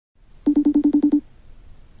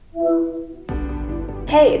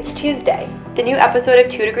Hey, it's Tuesday. The new episode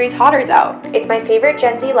of 2 Degrees Hotter's out. It's my favorite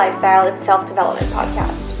Gen Z lifestyle and self-development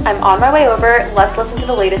podcast. I'm on my way over. Let's listen to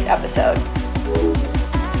the latest episode.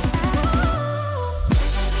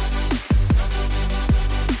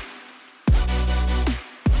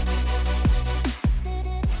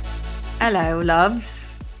 Hello,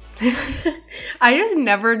 loves. I just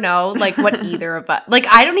never know, what either of us...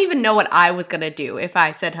 I don't even know what I was going to do if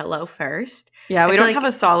I said hello first. Yeah, we don't have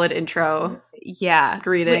a solid intro. Yeah.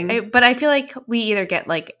 Greeting. But I feel like we either get,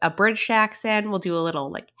 a British accent, we'll do a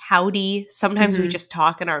little, howdy. Sometimes we just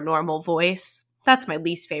talk in our normal voice. That's my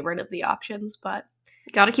least favorite of the options, but...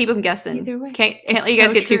 Gotta keep them guessing. Either way. Can't let you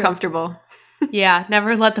guys get too comfortable. Yeah,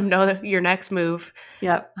 never let them know your next move.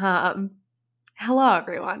 Yep. Hello,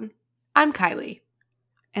 everyone. I'm Kylie.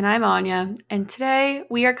 And I'm Anya. And today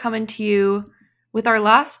we are coming to you with our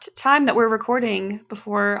last time that we're recording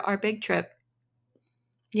before our big trip.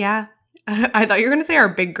 Yeah. I thought you were going to say our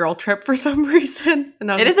big girl trip for some reason. And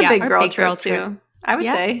it is a big girl trip too, I would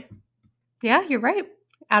say. Yeah, you're right.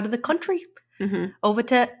 Out of the country. Over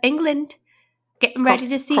to England. Getting ready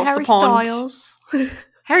to see Harry Styles.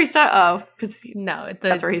 Harry Styles? Oh, because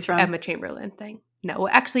that's where he's from. Emma Chamberlain thing. No,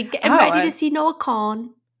 actually getting ready to see Noah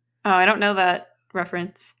Kahan. Oh, I don't know that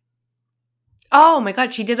reference. Oh my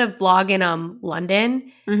god, she did a vlog in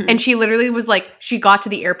London, and she literally was she got to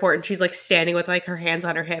the airport and she's standing with her hands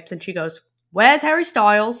on her hips and she goes, "Where's Harry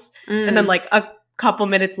Styles?" And then a couple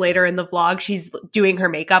minutes later in the vlog, she's doing her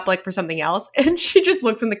makeup for something else, and she just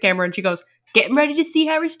looks in the camera and she goes, "Getting ready to see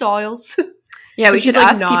Harry Styles." Yeah, we should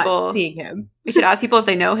ask not people. Seeing him, we should ask people if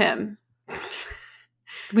they know him.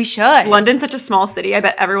 We should. London's such a small city. I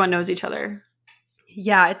bet everyone knows each other.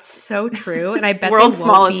 Yeah, it's so true, and I bet world's they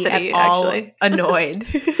won't smallest be city, at all actually. Annoyed.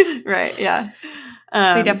 Right? Yeah,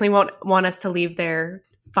 they definitely won't want us to leave their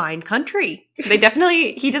fine country. He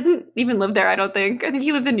doesn't even live there. I don't think. I think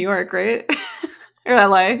he lives in New York, right? Or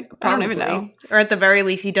LA. I don't even know. Or at the very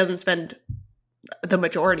least, he doesn't spend the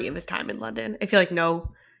majority of his time in London. I feel like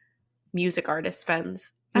no music artist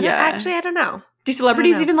spends. I don't know. Do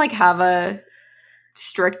celebrities even have a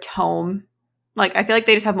strict home? I feel like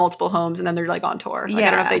they just have multiple homes and then they're on tour. I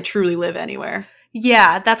don't know if they truly live anywhere.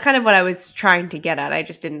 Yeah, that's kind of what I was trying to get at. I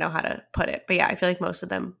just didn't know how to put it. But yeah, I feel like most of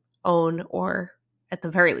them own or at the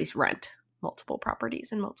very least rent multiple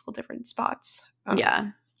properties in multiple different spots.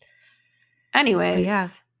 Yeah.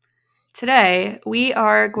 Anyways, today we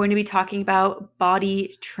are going to be talking about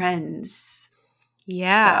body trends.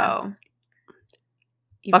 Yeah. So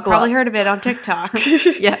you've probably heard of it on TikTok.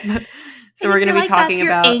 Yeah. So we're going to be talking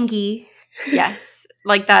about Angie. Yes.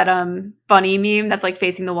 That bunny meme that's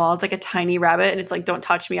facing the wall. It's a tiny rabbit and it's don't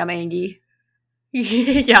touch me, I'm Angie.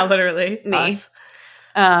 Yeah, literally. Me. Us.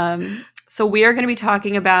 So we are going to be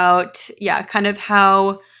talking about, kind of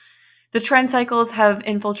how the trend cycles have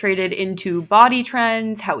infiltrated into body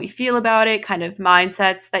trends, how we feel about it, kind of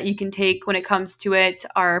mindsets that you can take when it comes to it,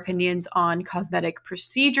 our opinions on cosmetic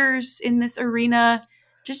procedures in this arena,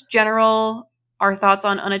 just our thoughts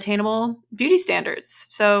on unattainable beauty standards.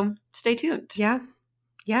 So stay tuned. Yeah.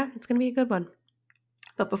 Yeah, it's going to be a good one.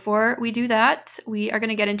 But before we do that, we are going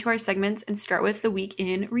to get into our segments and start with the week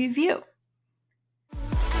in review.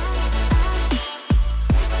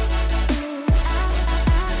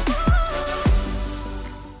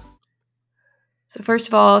 So first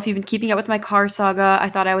of all, if you've been keeping up with my car saga, I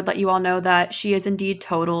thought I would let you all know that she is indeed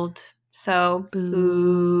totaled. So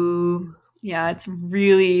boo. Yeah, it's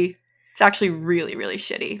actually really, really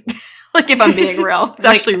shitty. If I'm being real, it's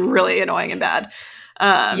actually really annoying and bad.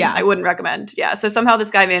 I wouldn't recommend. Yeah. So somehow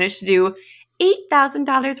this guy managed to do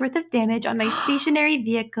 $8,000 worth of damage on my stationary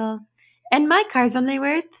vehicle, and my car's only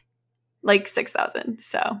worth $6,000.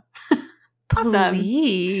 So awesome.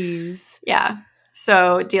 Please. Yeah.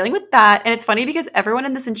 So dealing with that, and it's funny because everyone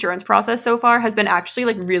in this insurance process so far has been actually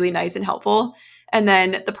really nice and helpful. And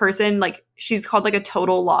then the person, she's called a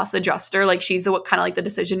total loss adjuster. She's the kind of the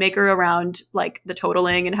decision maker around the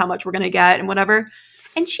totaling and how much we're going to get and whatever.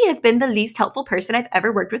 And she has been the least helpful person I've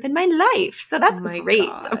ever worked with in my life. So that's great.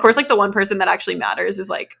 God. Of course, the one person that actually matters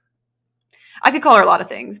is I could call her a lot of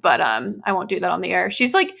things, but I won't do that on the air.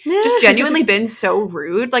 She's just genuinely been so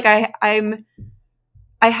rude. I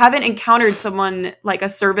haven't encountered someone a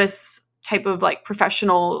service type of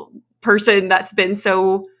professional person that's been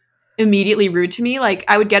so immediately rude to me.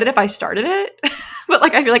 I would get it if I started it, but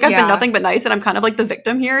I feel I've been nothing but nice, and I'm kind of the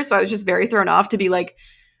victim here. So I was just very thrown off to be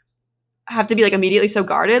have to be immediately so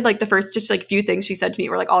guarded. The first just few things she said to me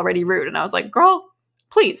were already rude, and I was girl,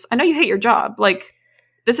 please, I know you hate your job.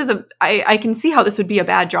 This is I can see how this would be a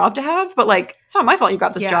bad job to have, but it's not my fault you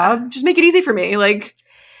got this job. Just make it easy for me.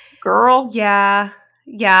 Girl. Yeah.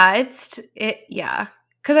 Yeah, yeah.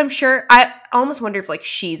 Because I'm sure, I almost wonder if, like,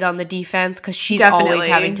 she's on the defense because she's always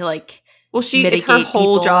having to, like, well, it's her mitigate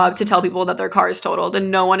whole people. job to tell people that their car is totaled,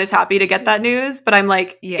 and no one is happy to get that news. But I'm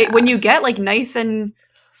like, when you get, like, nice and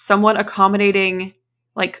somewhat accommodating,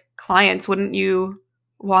 like, clients, wouldn't you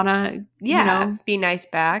want to, be nice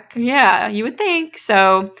back? Yeah, you would think.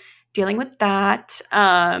 So dealing with that.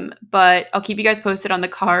 But I'll keep you guys posted on the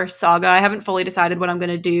car saga. I haven't fully decided what I'm going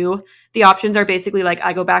to do. The options are basically like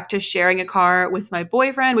I go back to sharing a car with my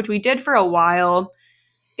boyfriend, which we did for a while.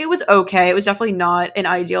 It was okay. It was definitely not an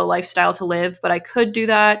ideal lifestyle to live, but I could do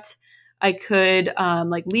that. I could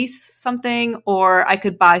like lease something, or I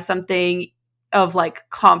could buy something of like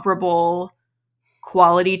comparable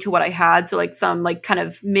quality to what I had. So like some like kind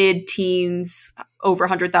of mid-teens, over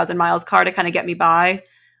 100,000 miles car to kind of get me by,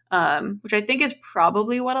 which I think is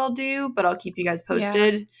probably what I'll do, but I'll keep you guys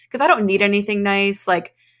posted because I don't need anything nice.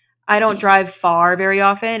 Like I don't drive far very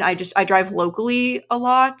often. I drive locally a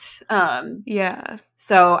lot.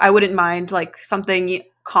 So I wouldn't mind like something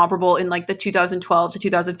comparable in like the 2012 to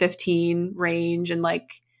 2015 range, and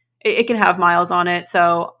like it can have miles on it.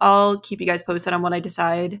 So I'll keep you guys posted on what I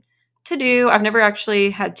decide to do. I've never actually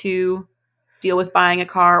had to deal with buying a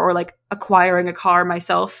car or like acquiring a car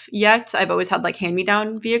myself yet. I've always had like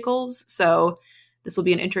hand-me-down vehicles. So this will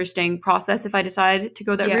be an interesting process if I decide to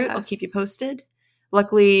go that route. I'll keep you posted.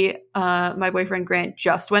 Luckily, my boyfriend Grant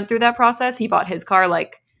just went through that process. He bought his car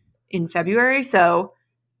like in February. So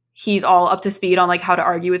he's all up to speed on like how to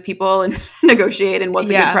argue with people and negotiate and what's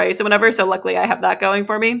a good price and whatever. So luckily I have that going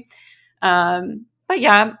for me. But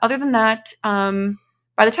yeah, other than that,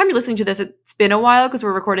 by the time you're listening to this, it's been a while because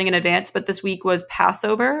we're recording in advance, but this week was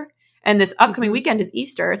Passover and this upcoming weekend is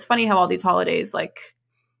Easter. It's funny how all these holidays like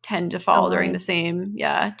tend to fall during the same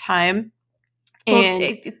time. Well, and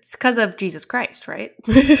it's because of Jesus Christ, right?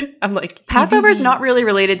 I'm like, Passover is not really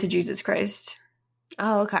related to Jesus Christ.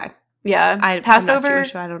 Oh, okay. Yeah. Passover, I'm not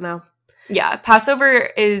Jewish, so I don't know. Yeah. Passover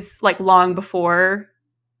is like long before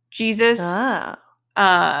Jesus.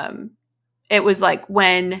 It was like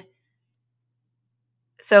when,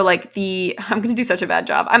 so like I'm going to do such a bad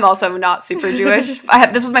job. I'm also not super Jewish.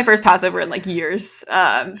 This was my first Passover in like years.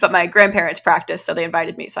 But my grandparents practiced, so they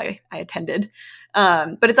invited me. So I attended.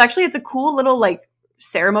 But it's a cool little like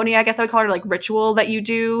ceremony, I guess I would call it, like ritual that you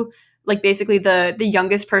do. Like basically the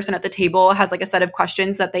youngest person at the table has like a set of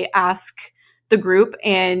questions that they ask the group,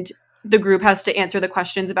 and the group has to answer the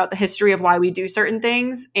questions about the history of why we do certain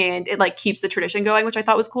things, and it like keeps the tradition going, which I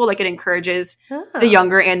thought was cool. Like it encourages the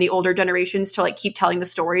younger and the older generations to like keep telling the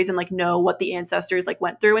stories and like know what the ancestors like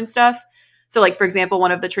went through and stuff. So like for example,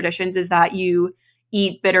 one of the traditions is that you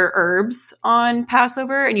eat bitter herbs on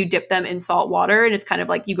Passover and you dip them in salt water, and it's kind of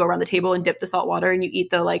like you go around the table and dip the salt water and you eat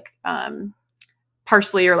the like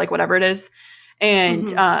parsley or like whatever it is. And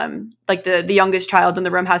like the youngest child in the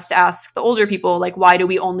room has to ask the older people, like, why do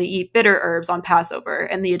we only eat bitter herbs on Passover?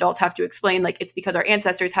 And the adults have to explain, like, it's because our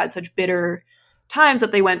ancestors had such bitter times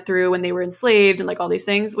that they went through when they were enslaved and like all these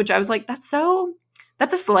things, which I was like, that's a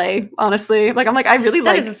slay, honestly. Like, I'm like, I really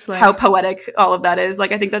like how poetic all of that is.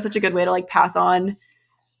 Like, I think that's such a good way to like pass on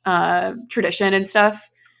tradition and stuff.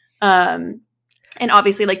 And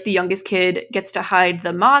obviously like the youngest kid gets to hide the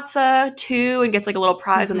matzah too and gets like a little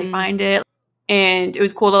prize when they find it. And it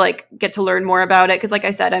was cool to like get to learn more about it. Cause like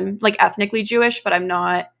I said, I'm like ethnically Jewish, but I'm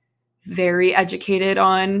not very educated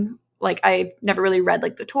on, like, I've never really read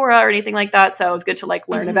like the Torah or anything like that. So it was good to like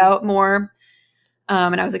learn about more.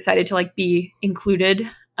 And I was excited to like be included.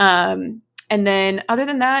 And then other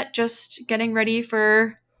than that, just getting ready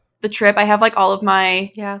for the trip. I have like all of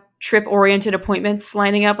my trip oriented appointments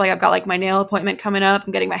lining up. Like I've got like my nail appointment coming up.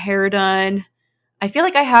 I'm getting my hair done. I feel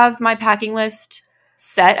like I have my packing list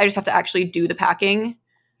set. I just have to actually do the packing.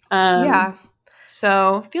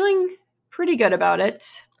 So feeling pretty good about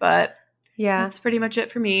it, but that's pretty much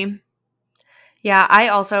it for me. Yeah. I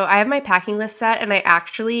have my packing list set, and I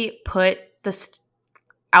actually put the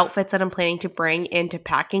outfits that I'm planning to bring into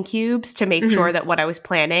packing cubes to make sure that what I was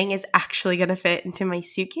planning is actually going to fit into my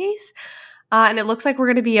suitcase. And it looks like we're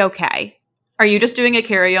going to be okay. Are you just doing a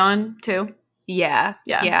carry-on too? Yeah.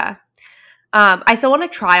 I still want to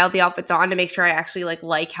try all the outfits on to make sure I actually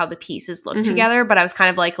like how the pieces look together. But I was kind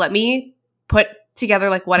of like, let me put together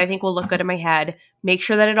like what I think will look good in my head, make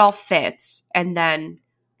sure that it all fits, and then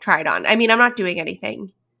try it on. I mean, I'm not doing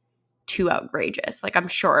anything too outrageous. Like I'm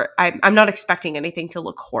sure I'm not expecting anything to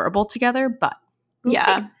look horrible together, but we'll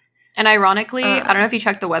see. And ironically, I don't know if you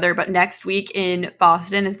checked the weather, but next week in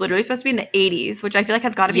Boston is literally supposed to be in the 80s, which I feel like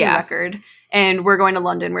has got to be a record. And we're going to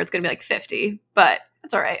London where it's going to be like 50, but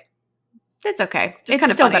it's all right. It's okay. Just it's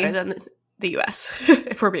kind of still funny. better than the US,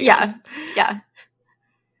 if we're being honest. Yeah.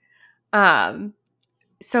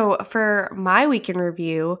 So for my weekend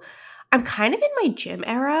review, I'm kind of in my gym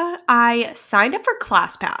era. I signed up for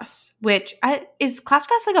ClassPass, which is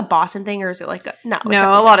ClassPass like a Boston thing, or is it like no? It's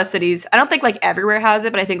No, a lot of cities. I don't think like everywhere has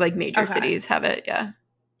it, but I think like major cities have it. Yeah.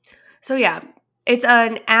 So yeah, it's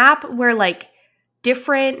an app where like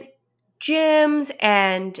different gyms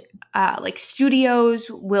and like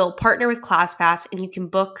studios will partner with ClassPass, and you can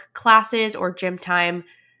book classes or gym time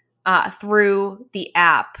through the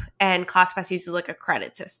app. And ClassPass uses like a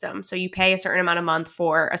credit system. So you pay a certain amount a month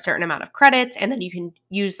for a certain amount of credits, and then you can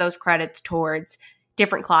use those credits towards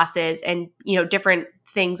different classes, and different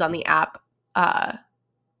things on the app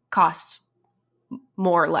cost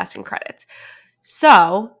more or less in credits.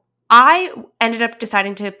 So I ended up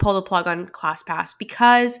deciding to pull the plug on ClassPass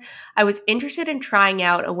because I was interested in trying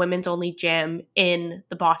out a women's only gym in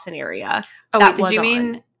the Boston area. Oh, wait, did you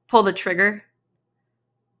mean pull the trigger?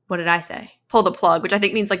 What did I say? Pull the plug, which I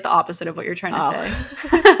think means like the opposite of what you're trying to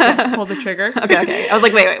say. Yes, pull the trigger. Okay. I was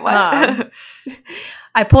like, wait, what?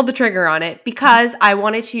 I pulled the trigger on it because I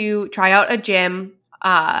wanted to try out a gym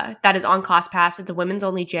that is on ClassPass. It's a women's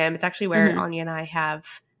only gym. It's actually where Anya and I have,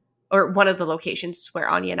 or one of the locations where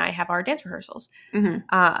Anya and I have our dance rehearsals.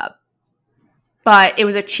 But it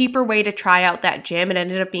was a cheaper way to try out that gym. It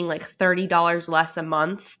ended up being like $30 less a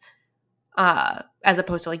month. As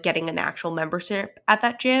opposed to like getting an actual membership at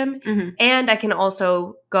that gym. And I can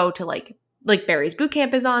also go to like Barry's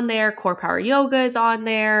Bootcamp is on there, Core Power Yoga is on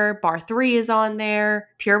there, Bar 3 is on there,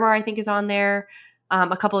 Pure Barre I think is on there.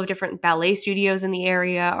 A couple of different ballet studios in the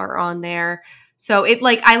area are on there. So it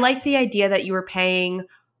like I like the idea that you were paying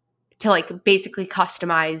to like basically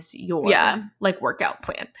customize your like workout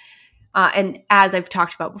plan. And as I've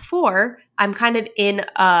talked about before, I'm kind of in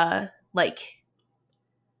a like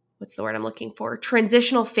what's the word I'm looking for?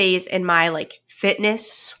 Transitional phase in my like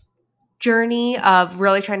fitness journey of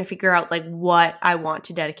really trying to figure out like what I want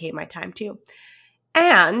to dedicate my time to.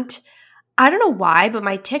 And I don't know why, but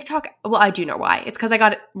my TikTok, well, I do know why. It's because I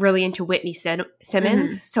got really into Whitney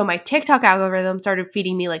Simmons. So my TikTok algorithm started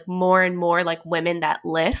feeding me like more and more like women that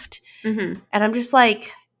lift. And I'm just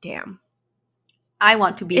like, damn. I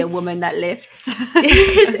want to be a woman that lifts.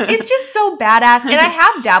 It's just so badass. And I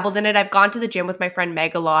have dabbled in it. I've gone to the gym with my friend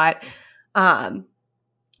Meg a lot.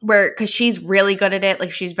 Because she's really good at it.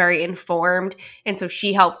 Like she's very informed. And so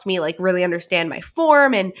she helps me like really understand my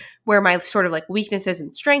form and where my sort of like weaknesses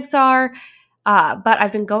and strengths are. But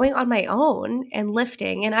I've been going on my own and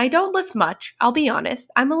lifting, and I don't lift much. I'll be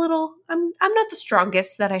honest. I'm not the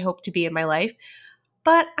strongest that I hope to be in my life.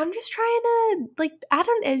 But I'm just trying to, like,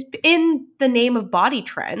 in the name of body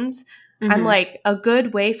trends, I'm like, a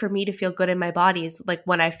good way for me to feel good in my body is, like,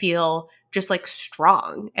 when I feel just, like,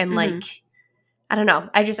 strong. And, like, I don't know.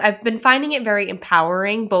 I've been finding it very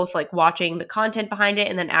empowering, both, like, watching the content behind it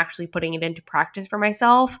and then actually putting it into practice for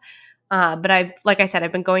myself. But like I said,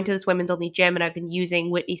 I've been going to this women's only gym, and I've been using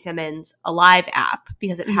Whitney Simmons' Alive app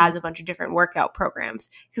because it has a bunch of different workout programs.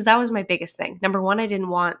 Because that was my biggest thing. Number one, I didn't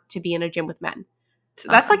want to be in a gym with men. So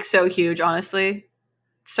that's like so huge, honestly.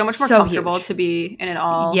 So much more comfortable to be in an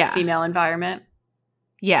all-female environment.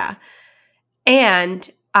 Yeah. And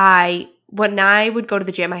when I would go to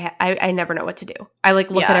the gym, I never know what to do. I like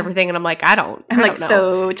look at everything and I'm like, I don't know.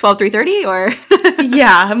 So 12 through 30 or?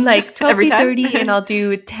 Yeah, I'm like 12 through 30 and I'll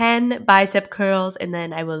do 10 bicep curls and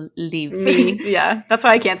then I will leave. Yeah, that's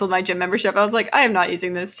why I canceled my gym membership. I was like, I am not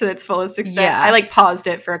using this to its fullest extent. Yeah. I like paused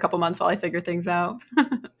it for a couple months while I figure things out.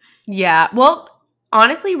 Yeah, well,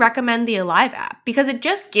 honestly recommend the Alive app because it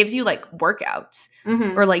just gives you like workouts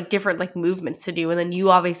or like different like movements to do, and then you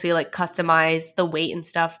obviously like customize the weight and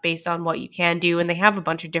stuff based on what you can do, and they have a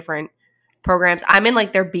bunch of different programs. I'm in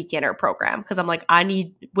like their beginner program because I'm like,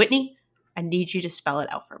 Whitney, I need you to spell it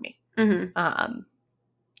out for me.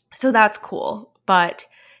 So that's cool. But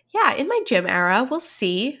yeah, in my gym era, we'll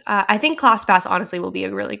see. I think ClassPass honestly will be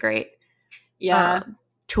a really great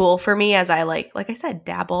tool for me as I like I said,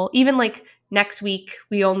 dabble. Even like next week,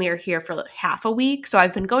 we only are here for like half a week. So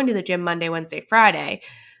I've been going to the gym Monday, Wednesday, Friday.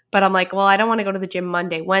 But I'm like, well, I don't want to go to the gym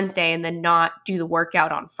Monday, Wednesday, and then not do the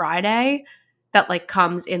workout on Friday that like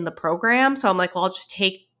comes in the program. So I'm like, well, I'll just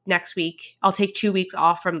take next week. I'll take 2 weeks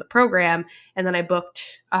off from the program. And then I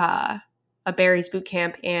booked a Barry's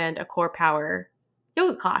Bootcamp and a Core Power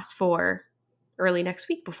yoga class for early next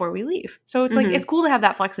week before we leave. So it's like, it's cool to have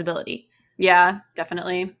that flexibility. Yeah,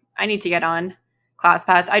 definitely. I need to get on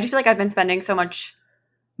ClassPass. I just feel like I've been spending so much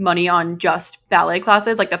money on just ballet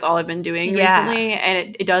classes. Like that's all I've been doing recently.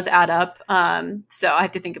 And it does add up. So I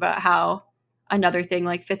have to think about how another thing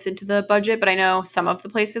like fits into the budget. But I know some of the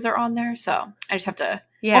places are on there. So I just have to,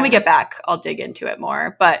 when we get back, I'll dig into it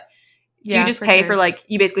more. But Do you just pay for like,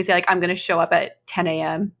 you basically say like, I'm going to show up at 10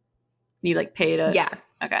 a.m. and you like pay to. Yeah.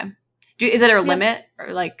 Okay. Is it a limit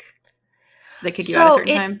or like, do they kick you out at a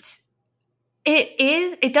certain time?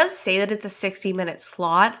 It does say that it's a 60-minute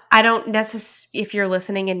slot. I don't necessarily, if you're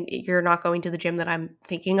listening and you're not going to the gym that I'm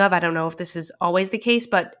thinking of, I don't know if this is always the case,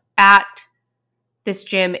 but at this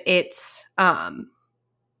gym, it's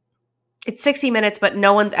 60 minutes, but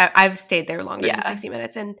I've stayed there longer than 60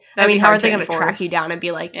 minutes. And I mean, how are they going to track you down and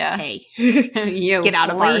be like, hey, get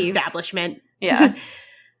out of our establishment? Yeah.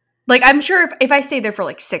 Like, I'm sure if I stayed there for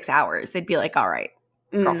like 6 hours, they'd be like, all right,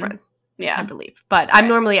 girlfriend. Yeah. Time to leave. But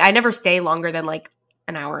I never stay longer than like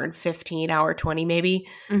an hour and 15, hour 20 maybe.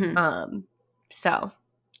 Mm-hmm. So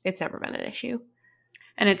it's never been an issue.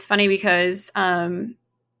 And it's funny because Kylie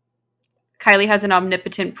has an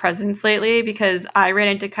omnipotent presence lately, because I ran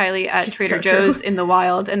into Kylie at Trader Joe's in the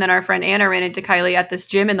wild, and then our friend Anna ran into Kylie at this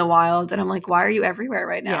gym in the wild, and I'm like, why are you everywhere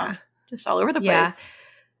right now? Yeah. Just all over the place.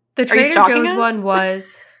 The Trader Joe's one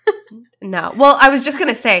was no. Well, I was just going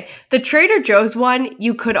to say, the Trader Joe's one,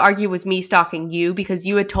 you could argue was me stalking you, because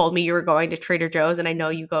you had told me you were going to Trader Joe's, and I know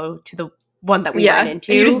you go to the one that we ran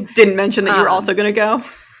into. You just didn't mention that you were also going to go.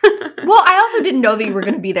 Well, I also didn't know that you were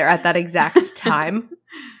going to be there at that exact time.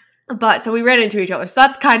 But so we ran into each other. So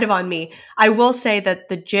that's kind of on me. I will say that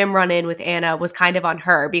the gym run-in with Anna was kind of on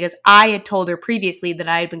her, because I had told her previously that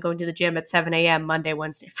I had been going to the gym at 7 a.m. Monday,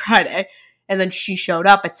 Wednesday, Friday. And then she showed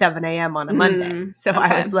up at 7 a.m. on a Monday. So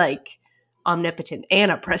I was like, omnipotent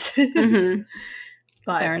Anna presence. Mm-hmm.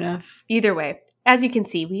 But fair enough. Either way, as you can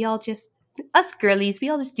see, we all just, us girlies, we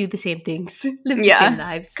all just do the same things. Live the same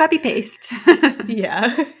lives. Copy paste.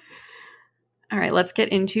 Yeah. All right, let's get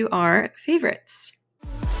into our favorites.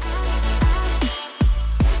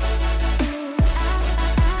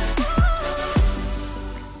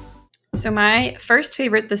 So my first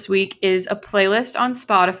favorite this week is a playlist on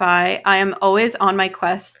Spotify. I am always on my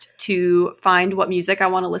quest to find what music I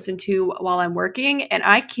want to listen to while I'm working, and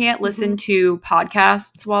I can't listen to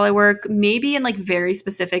podcasts while I work. Maybe in like very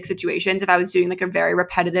specific situations, if I was doing like a very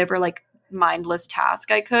repetitive or like mindless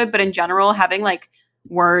task, I could. But in general, having like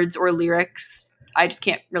words or lyrics, I just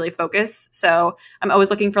can't really focus. So I'm always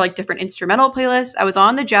looking for like different instrumental playlists. I was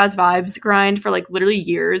on the jazz vibes grind for like literally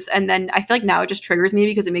years. And then I feel like now it just triggers me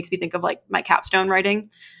because it makes me think of like my capstone writing.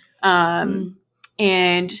 And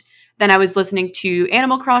then I was listening to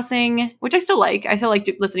Animal Crossing, which I still like. I still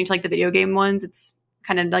like listening to like the video game ones. It's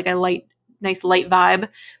kind of like a nice light vibe.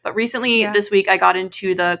 But recently this week I got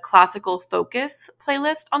into the classical focus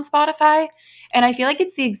playlist on Spotify. And I feel like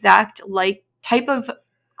it's the exact like type of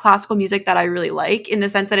classical music that I really like, in the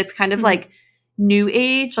sense that it's kind of like new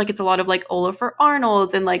age. Like it's a lot of like Olafur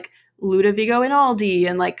Arnolds and like Ludovico Einaudi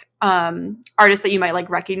and like artists that you might like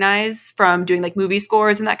recognize from doing like movie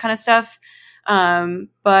scores and that kind of stuff.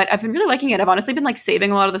 But I've been really liking it. I've honestly been like saving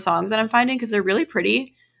a lot of the songs that I'm finding because they're really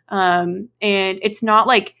pretty. And it's not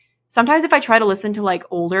like, sometimes if I try to listen to like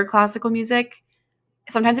older classical music,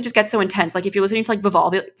 sometimes it just gets so intense. Like if you're listening to like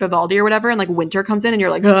Vivaldi or whatever, and like winter comes in and you're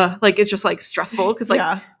like, ugh, like it's just like stressful because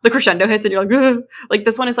like the crescendo hits and you're like, ugh. Like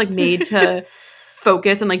this one is like made to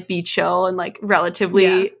focus and like be chill and like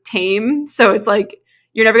relatively tame. So it's like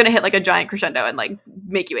you're never gonna hit like a giant crescendo and like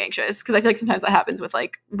make you anxious, because I feel like sometimes that happens with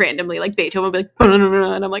like randomly like Beethoven will be like,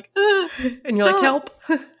 and I'm like, and you're like, help.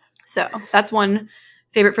 So that's one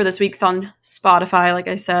favorite for this week. It's on Spotify, like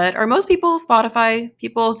I said. Are most people Spotify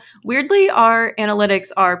people? Weirdly, our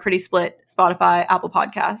analytics are pretty split. Spotify, Apple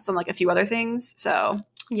Podcasts, and like a few other things. So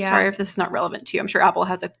sorry if this is not relevant to you. I'm sure Apple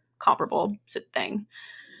has a comparable thing.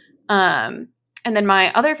 And then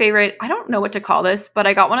my other favorite, I don't know what to call this, but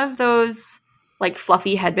I got one of those like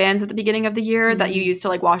fluffy headbands at the beginning of the year that you use to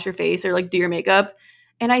like wash your face or like do your makeup.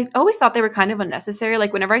 And I always thought they were kind of unnecessary.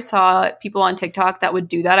 Like whenever I saw people on TikTok that would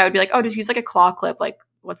do that, I would be like, oh, just use like a claw clip. Like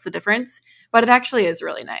what's the difference? But it actually is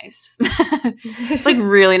really nice. It's like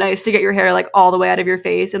really nice to get your hair like all the way out of your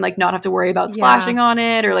face and like not have to worry about splashing on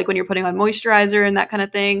it, or like when you're putting on moisturizer and that kind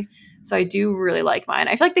of thing. So I do really like mine.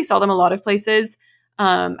 I feel like they sell them a lot of places.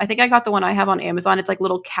 I think I got the one I have on Amazon. It's like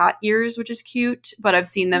little cat ears, which is cute, but I've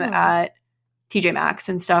seen them at TJ Maxx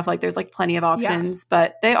and stuff. Like there's like plenty of options,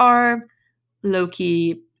 but they are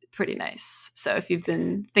low-key pretty nice. So if you've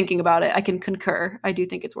been thinking about it, I can concur. I do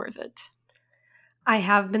think it's worth it. I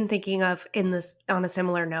have been thinking of, on a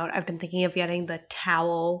similar note, I've been thinking of getting the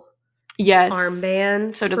towel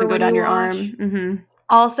armband. So it doesn't go down your arm. Mm-hmm.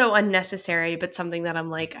 Also unnecessary, but something that I'm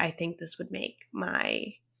like, I think this would make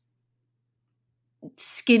my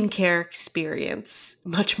skincare experience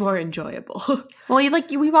much more enjoyable. Well,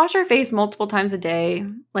 we wash our face multiple times a day.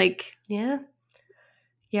 Like,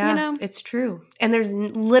 Yeah, it's true. And there's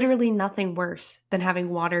literally nothing worse than having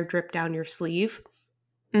water drip down your sleeve.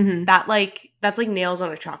 Mm-hmm. That's like nails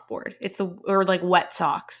on a chalkboard. Or like wet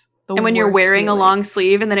socks. And when you're wearing a long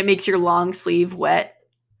sleeve and then it makes your long sleeve wet.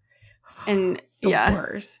 And the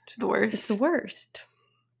worst. The worst. It's the worst.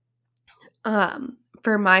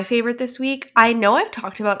 For my favorite this week, I know I've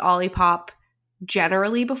talked about Olipop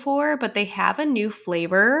generally before, but they have a new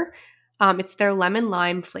flavor. It's their lemon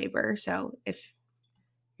lime flavor. So if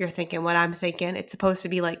you're thinking what I'm thinking, it's supposed to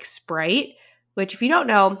be like Sprite, which if you don't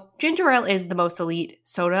know, ginger ale is the most elite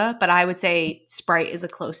soda, but I would say Sprite is a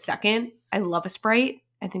close second. I love a Sprite.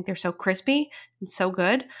 I think they're so crispy and so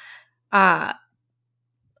good.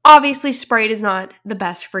 Obviously, Sprite is not the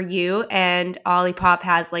best for you, and Olipop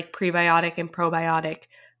has like prebiotic and probiotic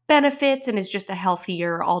benefits and is just a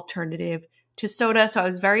healthier alternative to soda. So I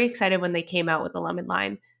was very excited when they came out with the lemon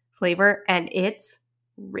lime flavor, and it's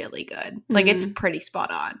really good. Like, it's pretty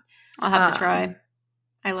spot on. I'll have to try.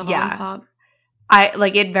 I love Olipop.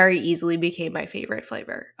 It very easily became my favorite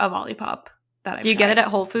flavor of Olipop that I've Do you tried. get it at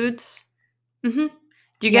Whole Foods? Mm-hmm.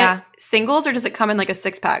 Do you get singles or does it come in like a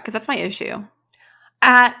 6-pack? Because that's my issue.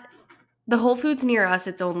 At the Whole Foods near us,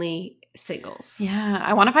 it's only singles. Yeah,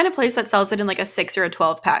 I want to find a place that sells it in like a 6 or a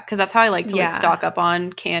 12-pack because that's how I like to like stock up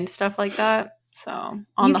on canned stuff like that. So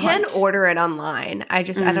you can order it online. I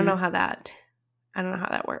don't know how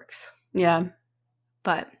that works. Yeah,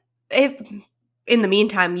 but if in the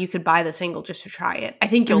meantime you could buy the single just to try it, I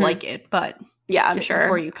think you'll like it. But yeah, I'm sure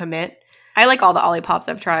before you commit. I like all the Olipops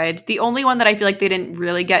I've tried. The only one that I feel like they didn't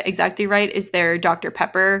really get exactly right is their Dr.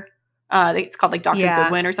 Pepper. It's called like Dr.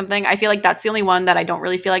 Goodwin or something. I feel like that's the only one that I don't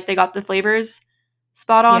really feel like they got the flavors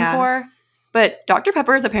spot on for. But Dr.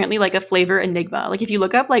 Pepper is apparently like a flavor enigma. Like if you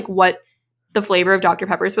look up like what the flavor of Dr.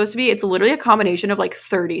 Pepper is supposed to be, it's literally a combination of like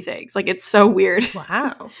 30 things. Like it's so weird.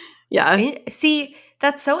 Wow. Yeah. See,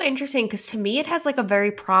 that's so interesting because to me it has like a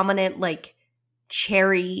very prominent like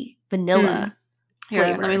cherry vanilla flavor.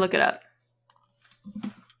 Here, let me look it up.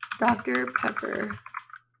 Dr. Pepper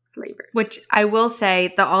flavors. Which I will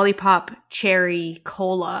say the Olipop cherry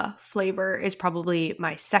cola flavor is probably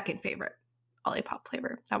my second favorite Olipop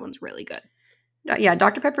flavor. That one's really good. Yeah,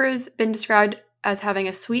 Dr. Pepper has been described as having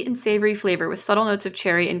a sweet and savory flavor with subtle notes of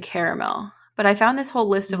cherry and caramel. But I found this whole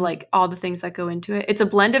list of like all the things that go into it. It's a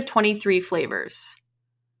blend of 23 flavors.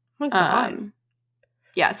 Oh my God.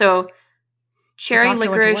 Yeah, so cherry,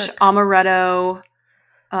 licorice, amaretto,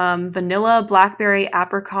 vanilla, blackberry,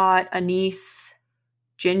 apricot, anise,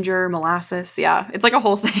 ginger, molasses. Yeah, it's like a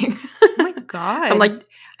whole thing. Oh my God. So I'm like,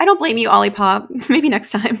 I don't blame you, Olipop. Maybe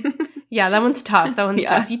next time. Yeah, that one's tough.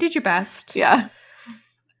 Tough. You did your best. Yeah.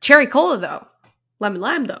 Cherry cola, though. Lemon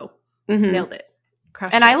lime, though. Nailed it.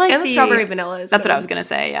 Crushed and it. I like the strawberry vanilla is That's good. what I was going to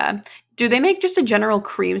say, yeah. Do they make just a general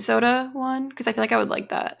cream soda one? Because I feel like I would like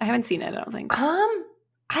that. I haven't seen it, I don't think. I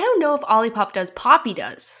don't know if Olipop does. Poppy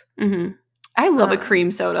does. Mm-hmm. I love a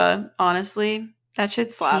cream soda, honestly. That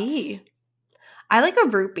shit slaps. Tea. I like a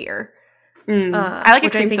root beer. I like a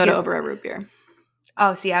cream soda over a root beer.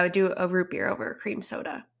 Oh, see, I would do a root beer over a cream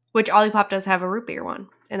soda, which Olipop does have a root beer one,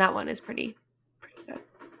 and that one is pretty good.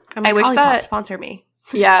 I wish Olipop that sponsor me.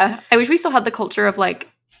 Yeah, I wish we still had the culture of like,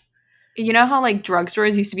 you know how like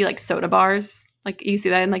drugstores used to be like soda bars, like you see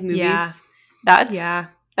that in like movies. Yeah,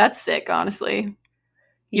 that's sick. Honestly,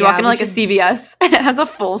 you walk into like a CVS and it has a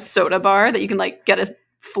full soda bar that you can like get a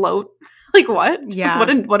float. Like what? Yeah,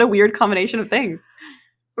 what a weird combination of things.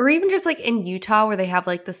 Or even just like in Utah where they have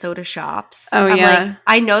like the soda shops. Oh, yeah. Like,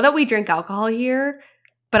 I know that we drink alcohol here,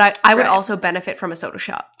 but I would also benefit from a soda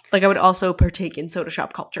shop. Like I would also partake in soda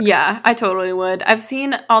shop culture. Yeah, I totally would. I've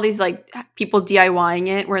seen all these like people DIYing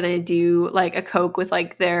it where they do like a Coke with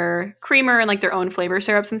like their creamer and like their own flavor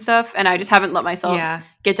syrups and stuff. And I just haven't let myself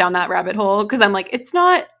get down that rabbit hole because I'm like, it's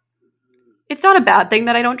not a bad thing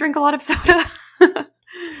that I don't drink a lot of soda.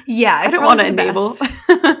 Yeah, I don't want to enable.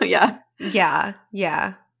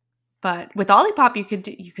 Yeah. But with Olipop,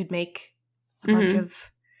 you could make a bunch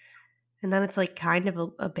of, and then it's like kind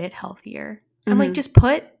of a bit healthier. I'm like, just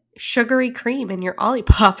put sugary cream in your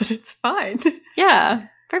Olipop and it's fine. Yeah,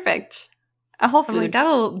 perfect. A whole food. Like,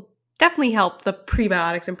 that'll definitely help the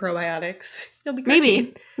prebiotics and probiotics. It'll be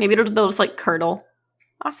great. Maybe they'll just like curdle.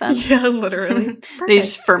 Awesome. Yeah, literally. They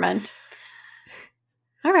just ferment.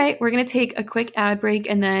 All right, we're going to take a quick ad break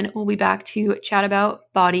and then we'll be back to chat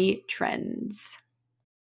about body trends.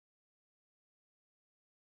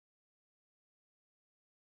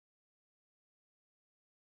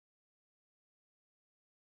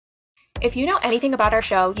 If you know anything about our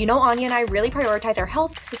show, you know Anya and I really prioritize our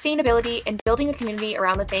health, sustainability, and building a community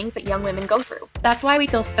around the things that young women go through. That's why we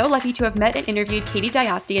feel so lucky to have met and interviewed Katie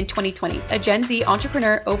Diasti in 2020, a Gen Z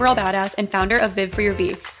entrepreneur, overall badass, and founder of Viv for Your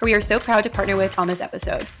V, who we are so proud to partner with on this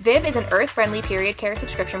episode. Viv is an earth-friendly period care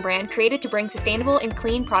subscription brand created to bring sustainable and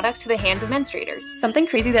clean products to the hands of menstruators. Something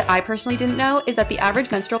crazy that I personally didn't know is that the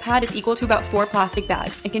average menstrual pad is equal to about 4 plastic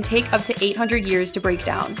bags and can take up to 800 years to break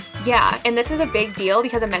down. Yeah, and this is a big deal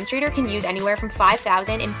because a menstruator can use anywhere from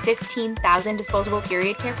 5,000 and 15,000 disposable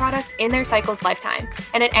period care products in their cycle's lifetime.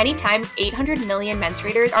 And at any time, 800 million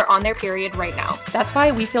menstruators are on their period right now. That's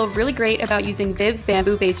why we feel really great about using Viv's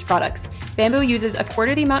bamboo-based products. Bamboo uses a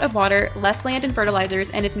quarter the amount of water, less land and fertilizers,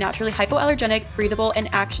 and is naturally hypoallergenic, breathable, and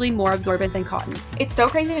actually more absorbent than cotton. It's so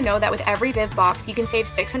crazy to know that with every Viv box, you can save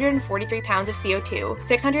 643 pounds of CO2,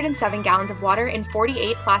 607 gallons of water, and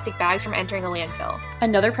 48 plastic bags from entering a landfill.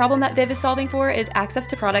 Another problem that Viv is solving for is access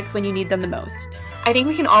to products when you need them the most. I think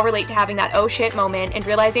we can all relate to having that oh shit moment and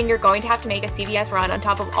realizing you're going to have to make a CVS run on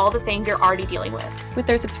top of all the things you're already dealing with. With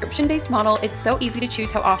their subscription-based model, it's so easy to choose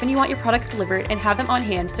how often you want your products delivered and have them on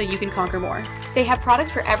hand so you can conquer more. They have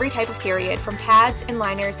products for every type of period, from pads and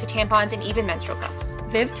liners to tampons and even menstrual cups.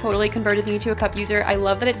 Viv totally converted me to a cup user. I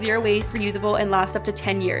love that it's zero waste, reusable, and lasts up to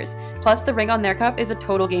 10 years. Plus, the ring on their cup is a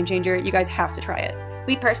total game changer. You guys have to try it.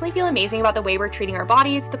 We personally feel amazing about the way we're treating our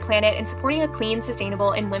bodies, the planet, and supporting a clean,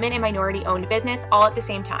 sustainable, and women and minority-owned business all at the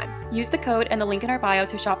same time. Use the code and the link in our bio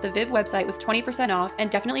to shop the Viv website with 20% off, and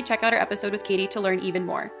definitely check out our episode with Katie to learn even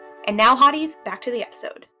more. And now, hotties, back to the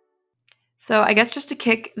episode. So I guess just to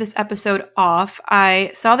kick this episode off, I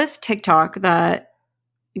saw this TikTok that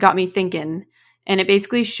got me thinking, and it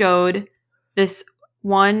basically showed this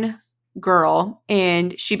one girl,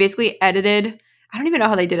 and she basically edited, I don't even know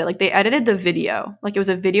how they did it. Like, they edited the video. Like, it was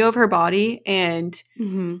a video of her body, and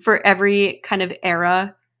for every kind of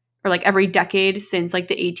era or like every decade since like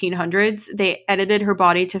the 1800s, they edited her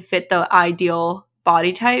body to fit the ideal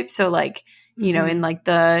body type. So like, you know, in like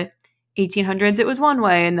the 1800s, it was one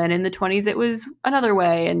way, and then in the 20s, it was another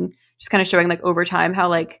way, and just kind of showing like over time how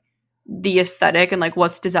like the aesthetic and like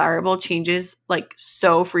what's desirable changes like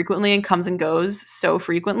so frequently and comes and goes so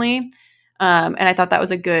frequently. And I thought that was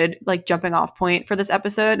a good like jumping off point for this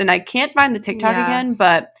episode. And I can't find the TikTok again,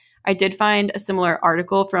 but I did find a similar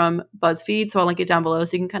article from BuzzFeed. So I'll link it down below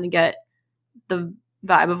so you can kind of get the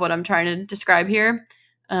vibe of what I'm trying to describe here.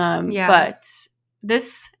 But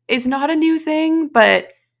this is not a new thing,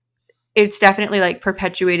 but it's definitely like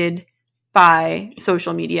perpetuated by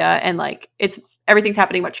social media, and like everything's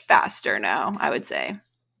happening much faster now, I would say.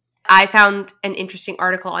 I found an interesting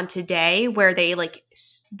article on Today where they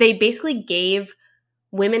basically gave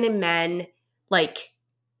women and men like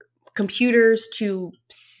computers to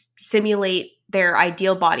simulate their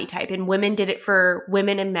ideal body type, and women did it for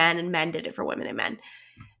women and men did it for women and men.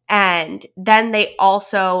 And then they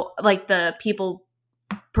also, like, the people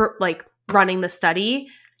running the study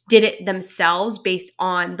did it themselves based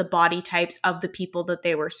on the body types of the people that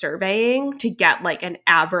they were surveying to get like an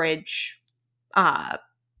average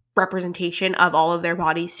representation of all of their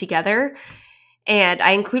bodies together. And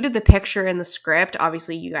I included the picture in the script.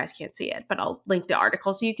 Obviously, you guys can't see it, but I'll link the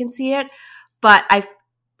article so you can see it. But I've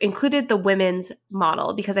included the women's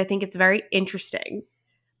model because I think it's very interesting.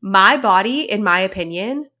 My body, in my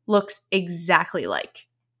opinion, looks exactly like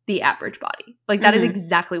the average body. Like, that is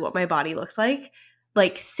exactly what my body looks like.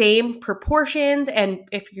 Like, same proportions. And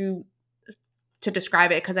if you, to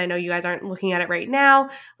describe it, because I know you guys aren't looking at it right now,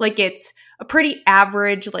 like, it's a pretty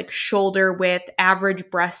average, like, shoulder width, average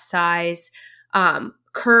breast size,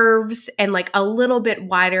 curves, and like a little bit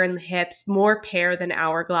wider in the hips, more pear than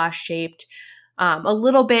hourglass shaped, a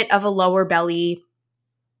little bit of a lower belly,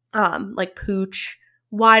 like pooch,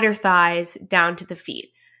 wider thighs down to the feet.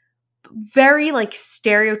 Very like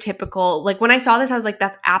stereotypical. Like, when I saw this, I was like,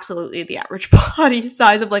 that's absolutely the average body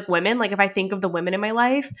size of like women. Like, if I think of the women in my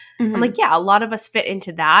life, I'm like, yeah, a lot of us fit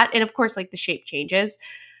into that. And of course, like, the shape changes.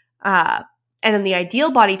 And then the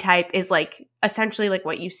ideal body type is like essentially like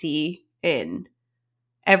what you see in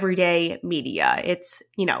everyday media. It's,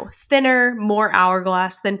 you know, thinner, more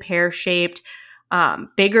hourglass than pear-shaped,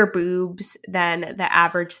 bigger boobs than the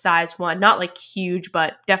average size one. Not like huge,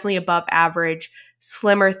 but definitely above average,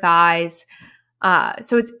 slimmer thighs.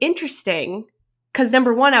 So it's interesting because,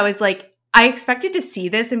 number one, I was like, I expected to see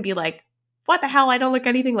this and be like, what the hell? I don't look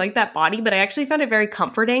anything like that body. But I actually found it very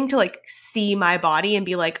comforting to like see my body and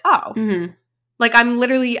be like, oh, like,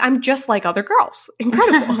 I'm just like other girls.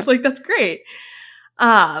 Incredible. Like, that's great.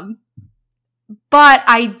 But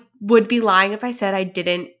I would be lying if I said I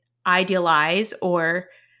didn't idealize or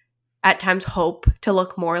at times hope to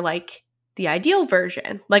look more like the ideal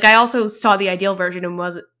version. Like, I also saw the ideal version and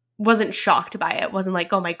wasn't shocked by it. Wasn't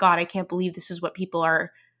like, oh my God, I can't believe this is what people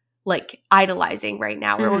are like idolizing right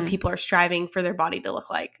now, or what people are striving for their body to look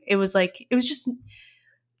like. It was just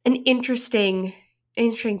an interesting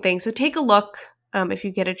thing. So take a look if you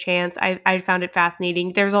get a chance. I found it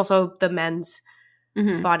fascinating. There's also the men's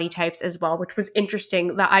body types as well, which was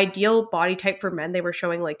interesting. The ideal body type for men, they were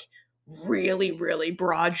showing like really, really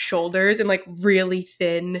broad shoulders and like really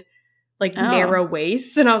thin, like narrow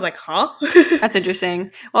waists. And I was like, huh? That's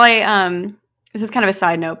interesting. Well, this is kind of a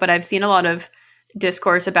side note, but I've seen a lot of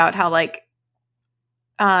discourse about how like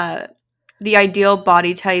the ideal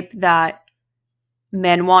body type that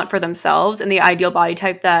men want for themselves and the ideal body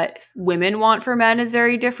type that women want for men is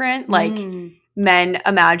very different. Like men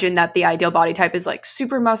imagine that the ideal body type is like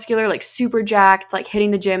super muscular, like super jacked, like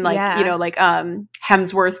hitting the gym, like, you know, like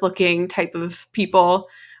Hemsworth looking type of people,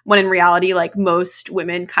 when in reality, like most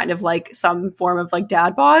women kind of like some form of like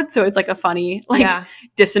dad bod. So it's like a funny like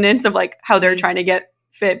dissonance of like how they're trying to get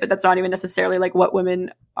fit, but that's not even necessarily like what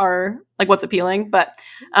women are like, what's appealing. But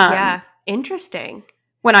interesting.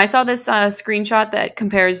 When I saw this screenshot that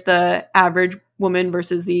compares the average woman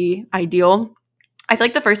versus the ideal, I feel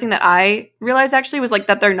like the first thing that I realized actually was like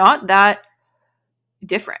that they're not that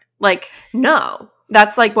different. Like, no,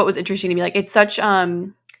 that's like what was interesting to me. Like, it's such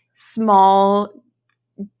small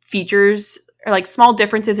features, or like small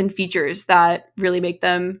differences in features that really make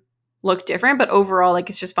them look different. But overall,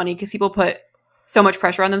 like, it's just funny because people put so much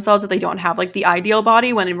pressure on themselves that they don't have like the ideal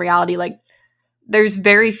body, when in reality, like, there's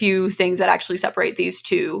very few things that actually separate these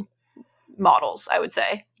two models, I would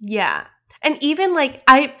say. Yeah. And even like,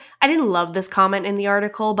 I didn't love this comment in the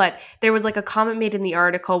article, but there was like a comment made in the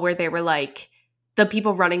article where they were like, the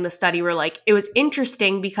people running the study were like, it was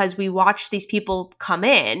interesting because we watched these people come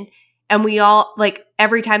in and we all like,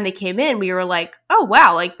 every time they came in, we were like, oh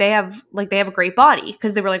wow, like they have a great body.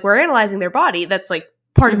 Cause they were like, we're analyzing their body. That's like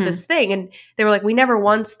part of this thing. And they were like, we never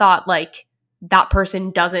once thought like that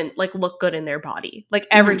person doesn't like look good in their body. Like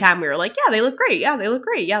every time we were like, yeah, they look great. Yeah, they look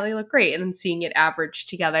great. Yeah, they look great. And then seeing it averaged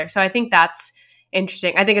together. So I think that's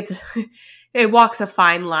interesting. I think it walks a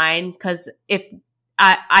fine line, because if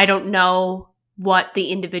I don't know what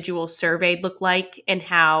the individual surveyed looked like and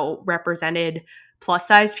how represented plus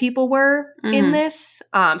size people were in this.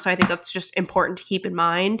 So I think that's just important to keep in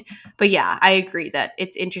mind. But yeah, I agree that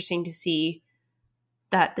it's interesting to see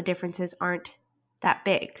that the differences aren't that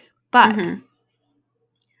big. But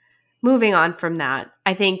moving on from that,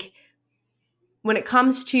 I think when it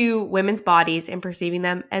comes to women's bodies and perceiving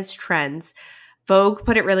them as trends, Vogue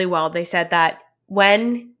put it really well. They said that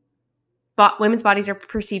when women's bodies are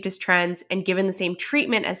perceived as trends and given the same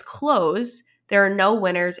treatment as clothes, there are no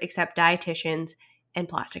winners except dietitians and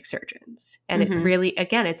plastic surgeons. And it really,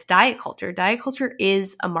 again, it's diet culture. Diet culture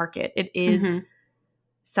is a market. It is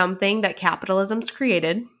something that capitalism's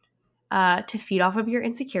created to feed off of your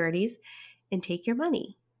insecurities and take your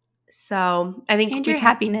money. So I think— And your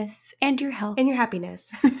happiness. And your health. And your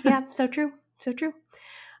happiness. Yeah, so true. So true.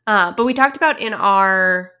 But we talked about in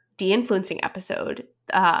our de-influencing episode,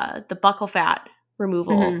 the buccal fat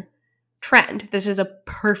removal trend. This is a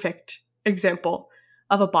perfect example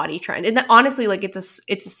of a body trend. And honestly, like it's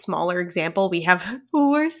a smaller example. We have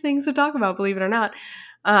worse things to talk about, believe it or not.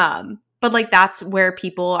 But like that's where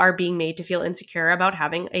people are being made to feel insecure about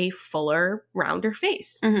having a fuller, rounder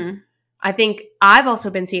face. I think I've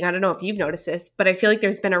also been seeing, I don't know if you've noticed this, but I feel like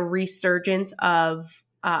there's been a resurgence of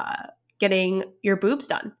getting your boobs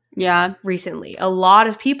done. Yeah. Recently. A lot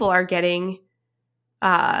of people are getting,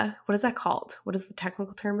 what is that called? What is the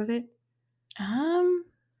technical term of it?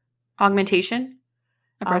 Augmentation.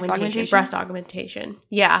 Breast augmentation. Breast augmentation.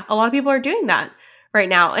 Yeah. A lot of people are doing that right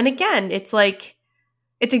now. And again, it's like,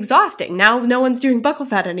 it's exhausting. Now no one's doing buccal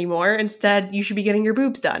fat anymore. Instead, you should be getting your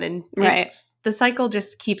boobs done. And the cycle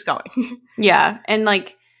just keeps going. Yeah. And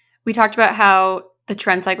like we talked about how the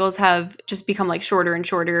trend cycles have just become like shorter and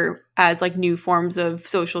shorter as like new forms of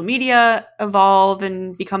social media evolve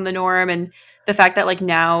and become the norm. And the fact that like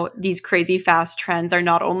now these crazy fast trends are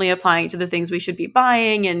not only applying to the things we should be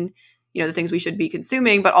buying and, you know, the things we should be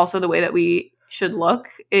consuming, but also the way that we should look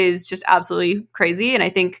is just absolutely crazy. And I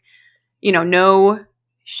think, you know, no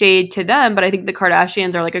shade to them, but I think the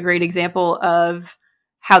Kardashians are like a great example of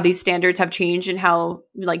how these standards have changed and how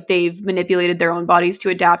like they've manipulated their own bodies to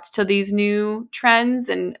adapt to these new trends.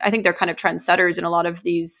 And I think they're kind of trendsetters in a lot of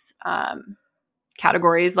these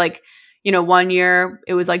categories. Like, you know, one year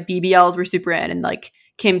it was like BBLs were super in, and like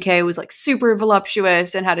Kim K was like super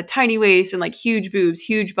voluptuous and had a tiny waist and like huge boobs,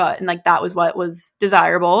 huge butt. And like that was what was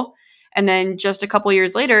desirable. And then just a couple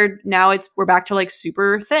years later, now we're back to like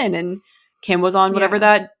super thin, and Kim was on whatever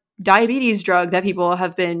that diabetes drug that people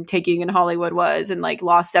have been taking in Hollywood was, and like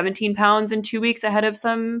lost 17 pounds in 2 weeks ahead of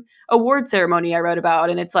some award ceremony I wrote about.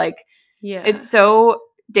 And it's like, it's so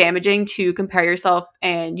damaging to compare yourself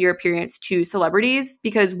and your appearance to celebrities,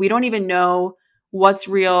 because we don't even know what's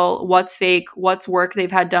real, what's fake, what's work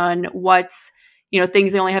they've had done, what's,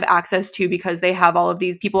 things they only have access to because they have all of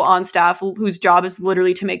these people on staff whose job is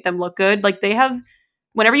literally to make them look good. Like they have,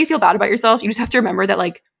 whenever you feel bad about yourself, you just have to remember that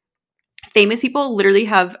like famous people literally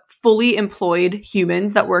have fully employed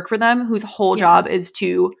humans that work for them whose whole job is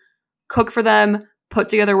to cook for them, put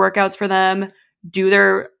together workouts for them, do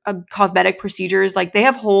their cosmetic procedures. Like they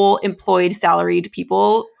have whole employed salaried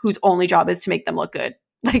people whose only job is to make them look good.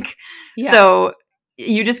 Like, so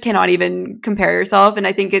you just cannot even compare yourself. And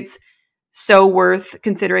I think it's so worth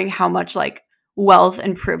considering how much like wealth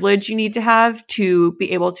and privilege you need to have to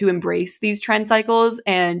be able to embrace these trend cycles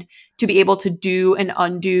and to be able to do and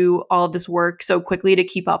undo all of this work so quickly to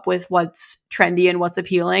keep up with what's trendy and what's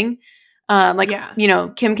appealing.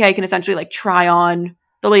 Kim K can essentially like try on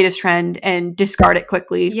the latest trend and discard it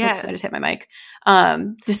quickly. Oops, I just hit my mic.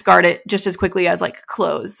 Discard it just as quickly as like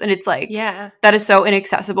clothes. And it's like, that is so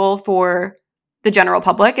inaccessible for the general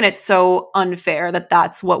public. And it's so unfair that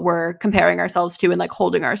that's what we're comparing ourselves to and like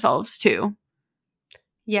holding ourselves to.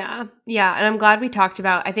 Yeah. Yeah. And I'm glad we talked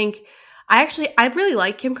about, I really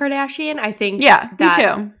like Kim Kardashian. I think me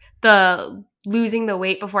too. The losing the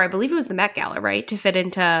weight before, I believe it was the Met Gala, right? To fit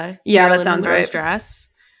into that sounds Monroe's right. dress.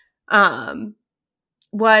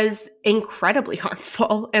 Was incredibly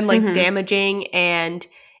harmful and like damaging, and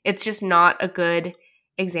it's just not a good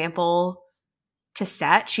example to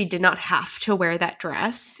set. She did not have to wear that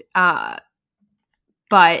dress. But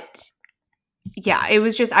yeah, it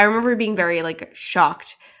was just, I remember being very like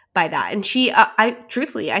shocked by that. And she, I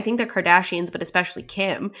think the Kardashians, but especially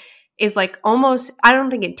Kim, is like almost, I don't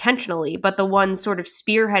think intentionally, but the ones sort of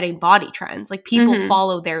spearheading body trends. Like people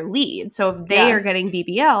follow their lead. So if they are getting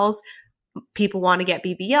BBLs, people want to get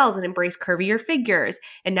BBLs and embrace curvier figures.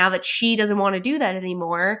 And now that she doesn't want to do that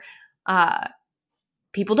anymore,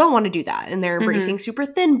 people don't want to do that. And they're embracing super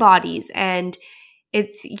thin bodies. And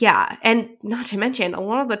it's, and not to mention, a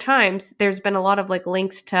lot of the times there's been a lot of like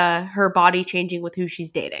links to her body changing with who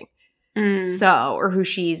she's dating. So, or who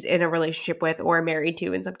she's in a relationship with or married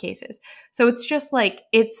to in some cases. So it's just like,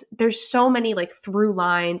 there's so many like through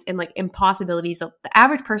lines and like impossibilities that the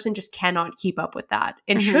average person just cannot keep up with that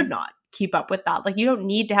and should not keep up with that. Like you don't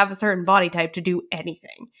need to have a certain body type to do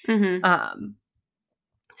anything.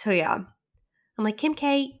 So yeah, I'm like, Kim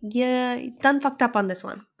K, you done fucked up on this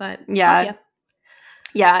one, but yeah.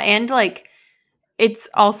 And like, it's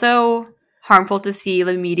also harmful to see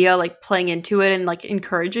the media like playing into it and like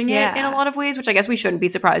encouraging it in a lot of ways, which I guess we shouldn't be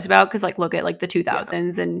surprised about because like look at like the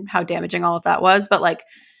 2000s and how damaging all of that was. But like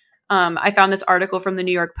I found this article from the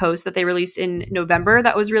New York Post that they released in November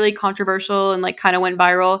that was really controversial and like kind of went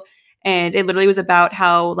viral. And it literally was about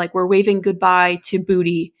how like we're waving goodbye to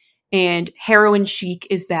booty and heroin chic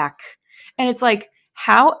is back. And it's like,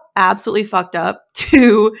 how absolutely fucked up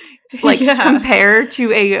to like compare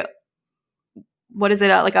to a, what is it,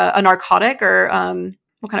 like a narcotic or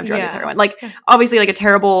what kind of drug is heroin? Like obviously like a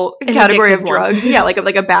terrible category of drugs. Like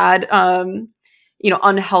a bad,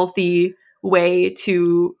 unhealthy way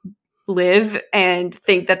to live and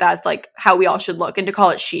think that that's like how we all should look and to call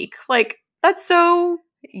it chic. Like that's so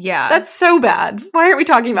bad. Why aren't we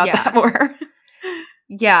talking about that more?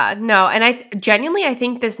 No. And I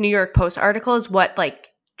think this New York Post article is what like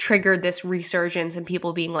triggered this resurgence and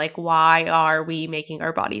people being like, why are we making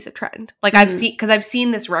our bodies a trend? Like I've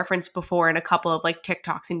seen this reference before in a couple of like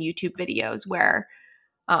TikToks and YouTube videos where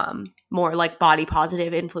more like body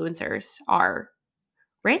positive influencers are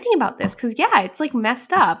ranting about this because it's like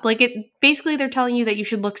messed up. Like it basically they're telling you that you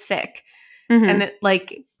should look sick. And it,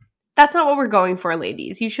 like that's not what we're going for,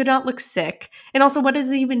 ladies. You should not look sick. And also, what does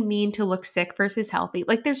it even mean to look sick versus healthy?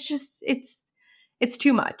 Like there's just it's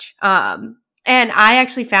too much. And I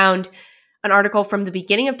actually found an article from the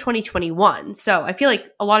beginning of 2021. So I feel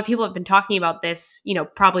like a lot of people have been talking about this,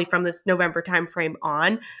 probably from this November timeframe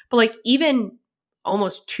on. But like even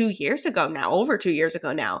almost 2 years ago now, over 2 years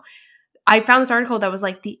ago now, I found this article that was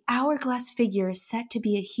like, the hourglass figure is set to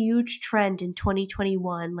be a huge trend in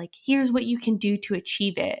 2021. Like, here's what you can do to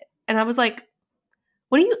achieve it. And I was like,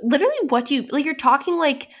 you're talking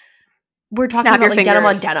like, we're talking Snap about like fingers. Denim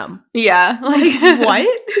on denim. Yeah. Like,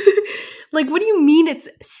 what? Like, what do you mean it's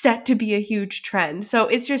set to be a huge trend? So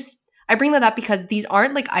it's just, I bring that up because these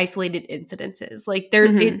aren't like isolated incidences. Like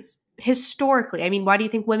it's historically, I mean, why do you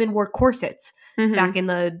think women wore corsets back in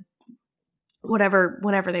the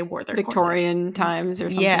whenever they wore their Victorian corsets? times or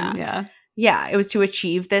something? Yeah. It was to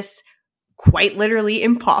achieve this quite literally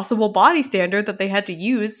impossible body standard that they had to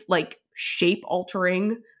use like shape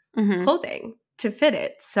altering clothing to fit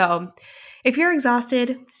it. So if you're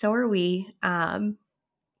exhausted, so are we.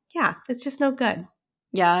 Yeah, it's just no good.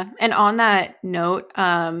 Yeah. And on that note,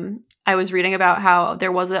 I was reading about how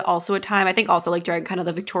there was also a time, I think also like during kind of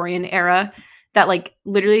the Victorian era, that like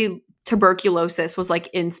literally tuberculosis was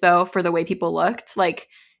like inspo for the way people looked. Like,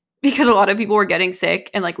 because a lot of people were getting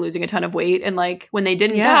sick and like losing a ton of weight. And like when they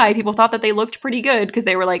didn't die, people thought that they looked pretty good because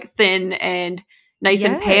they were like thin and nice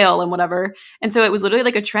and pale and whatever. And so it was literally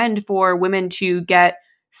like a trend for women to get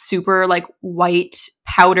super like white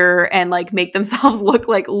powder and like make themselves look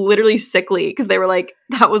like literally sickly because they were like,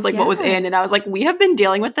 that was like what was in. And I was like, we have been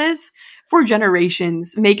dealing with this for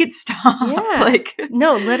generations. Make it stop. Yeah. Like,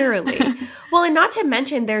 no, literally. Well, and not to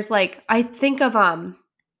mention there's like, I think of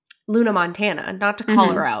Luna Montana, not to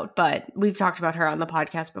call her out, but we've talked about her on the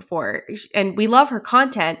podcast before and we love her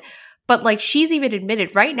content. But like she's even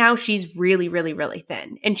admitted right now she's really, really, really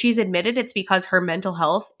thin. And she's admitted it's because her mental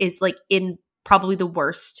health is like in probably the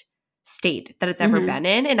worst state that it's ever been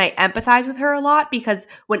in. And I empathize with her a lot because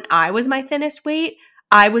when I was my thinnest weight,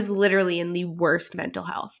 I was literally in the worst mental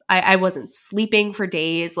health. I wasn't sleeping for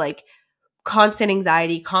days, like constant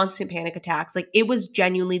anxiety, constant panic attacks. Like it was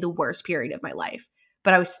genuinely the worst period of my life.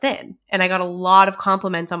 But I was thin and I got a lot of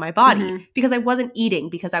compliments on my body because I wasn't eating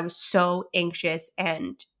because I was so anxious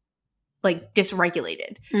and like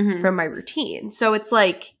dysregulated from my routine. So it's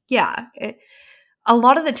like, yeah, a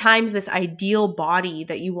lot of the times this ideal body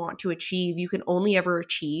that you want to achieve, you can only ever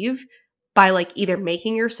achieve by like either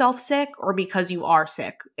making yourself sick or because you are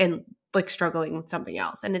sick and like struggling with something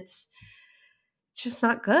else. And it's just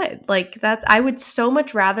not good. Like I would so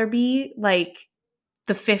much rather be like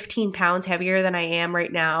the 15 pounds heavier than I am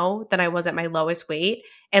right now than I was at my lowest weight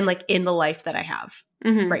and like in the life that I have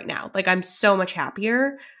right now. Like I'm so much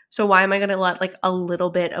happier. So why am I going to let like a little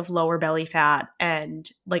bit of lower belly fat and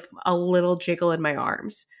like a little jiggle in my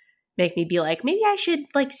arms make me be like, maybe I should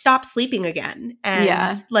like stop sleeping again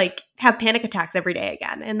and like have panic attacks every day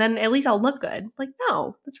again. And then at least I'll look good. Like,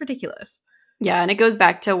 no, that's ridiculous. Yeah. And it goes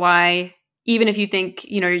back to why, even if you think,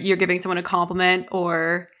 you know, you're giving someone a compliment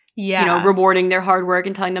or, you know, rewarding their hard work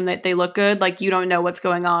and telling them that they look good, like you don't know what's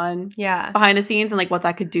going on behind the scenes and like what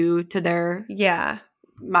that could do to their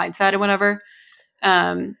mindset and whatever.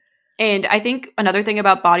 And I think another thing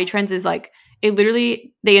about body trends is like it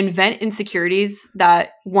literally they invent insecurities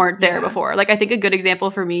that weren't there before. Like I think a good example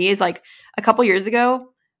for me is like a couple years ago,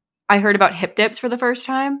 I heard about hip dips for the first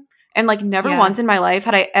time. And like never once in my life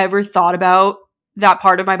had I ever thought about that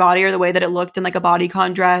part of my body or the way that it looked in like a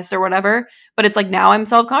bodycon dress or whatever. But it's like now I'm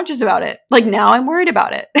self-conscious about it. Like now I'm worried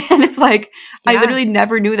about it. And it's like I literally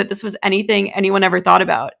never knew that this was anything anyone ever thought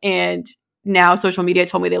about. And now social media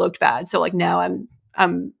told me they looked bad. So like now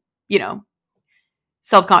I'm you know,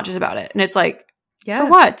 self-conscious about it. And it's like, for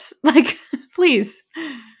what? Like, please.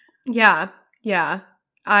 Yeah. Yeah.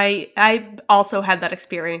 I also had that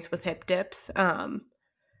experience with hip dips. And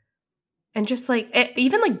just like,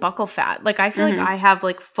 even like buccal fat. Like, I feel like I have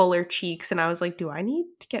like fuller cheeks and I was like, do I need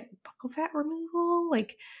to get buccal fat removal?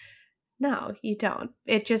 Like, no, you don't.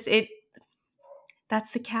 That's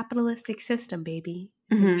the capitalistic system, baby.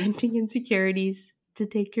 It's inventing insecurities to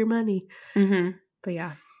take your money. But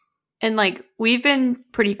yeah. And like we've been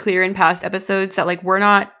pretty clear in past episodes that like we're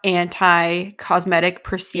not anti-cosmetic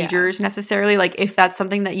procedures necessarily. Like if that's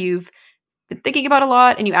something that you've been thinking about a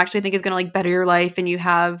lot and you actually think is going to like better your life and you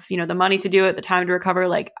have, you know, the money to do it, the time to recover,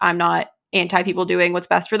 like I'm not anti people doing what's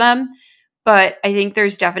best for them. But I think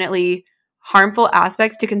there's definitely harmful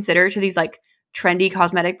aspects to consider to these like trendy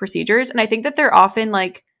cosmetic procedures. And I think that they're often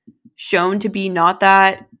like shown to be not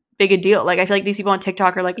that big a deal. Like I feel like these people on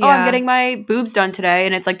TikTok are like, oh, I'm getting my boobs done today.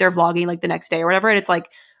 And it's like they're vlogging like the next day or whatever. And it's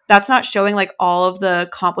like, that's not showing like all of the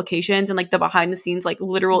complications and like the behind the scenes, like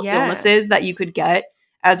literal illnesses that you could get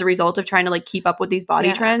as a result of trying to like keep up with these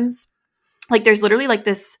body trends. Like there's literally like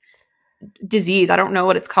this disease. I don't know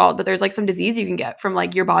what it's called, but there's like some disease you can get from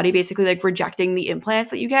like your body basically like rejecting the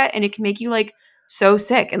implants that you get. And it can make you like so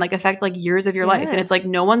sick and like affect like years of your life. And it's like,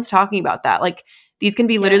 no one's talking about that. Like these can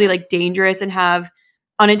be literally like dangerous and have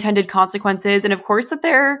unintended consequences. And of course that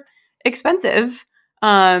they're expensive,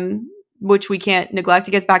 which we can't neglect.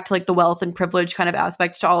 It gets back to like the wealth and privilege kind of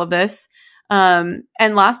aspect to all of this. And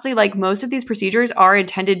lastly, like most of these procedures are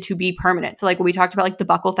intended to be permanent. So like when we talked about like the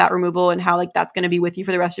buccal fat removal and how like that's going to be with you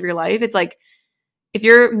for the rest of your life, it's like if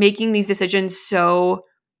you're making these decisions so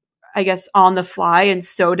I guess on the fly and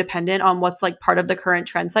so dependent on what's like part of the current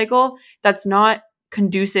trend cycle, that's not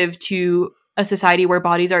conducive to a society where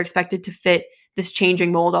bodies are expected to fit this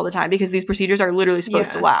changing mold all the time, because these procedures are literally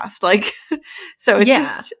supposed to last. Like, so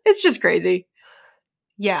it's just crazy.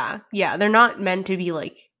 Yeah. They're not meant to be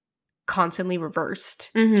like constantly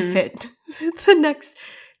reversed Mm-hmm. to fit the next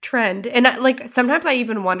trend. And like sometimes I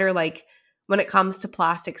even wonder, like, when it comes to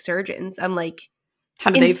plastic surgeons, I'm like,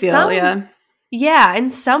 how do they feel? Yeah, in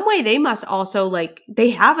some way they must also, like,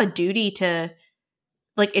 they have a duty to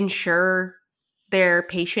like ensure their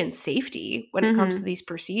patient's safety when it comes to these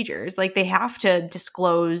procedures. Like, they have to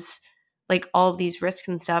disclose like all of these risks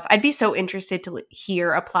and stuff. I'd be so interested to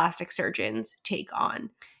hear a plastic surgeon's take on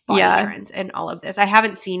body trends and all of this. I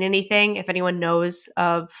haven't seen anything. If anyone knows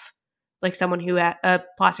of like someone who a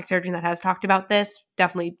plastic surgeon that has talked about this,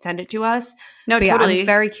 definitely send it to us. No, but totally. Yeah, I'm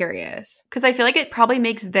very curious, because I feel like it probably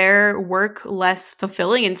makes their work less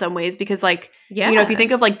fulfilling in some ways, because like, you know, if you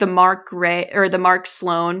think of like the Mark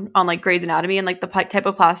Sloan on like Grey's Anatomy and like the type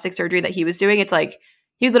of plastic surgery that he was doing, it's like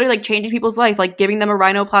he was literally like changing people's life, like giving them a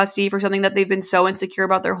rhinoplasty for something that they've been so insecure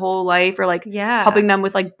about their whole life, or like helping them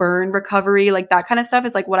with like burn recovery. Like that kind of stuff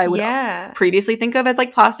is like what I would previously think of as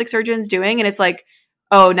like plastic surgeons doing. And it's like,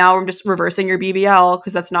 oh, now I'm just reversing your BBL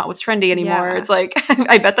because that's not what's trendy anymore. It's like,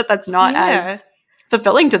 I bet that's not as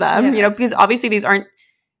fulfilling to them, you know, because obviously these aren't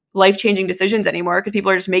life-changing decisions anymore, because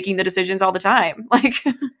people are just making the decisions all the time. Like,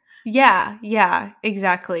 yeah,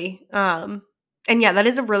 exactly. And yeah, that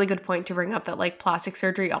is a really good point to bring up, that like plastic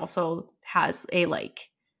surgery also has a like,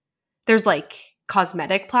 there's like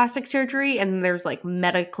cosmetic plastic surgery and there's like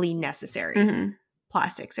medically necessary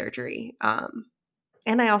plastic surgery.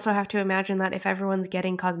 And I also have to imagine that if everyone's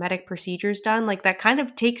getting cosmetic procedures done, like that kind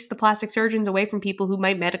of takes the plastic surgeons away from people who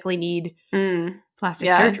might medically need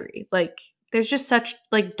plastic surgery. Like, there's just such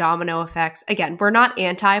like domino effects. Again, we're not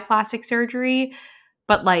anti-plastic surgery,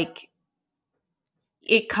 but like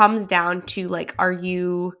it comes down to like,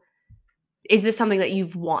 is this something that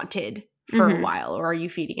you've wanted for a while, or are you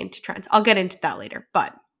feeding into trends? I'll get into that later,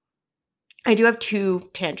 but I do have 2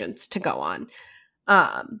 tangents to go on.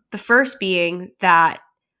 The first being that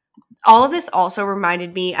all of this also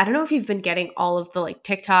reminded me, I don't know if you've been getting all of the like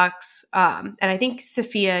TikToks, and I think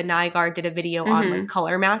Sophia Nygaard did a video on like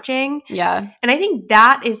color matching. Yeah. And I think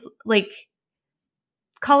that is like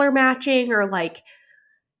color matching, or like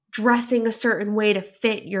dressing a certain way to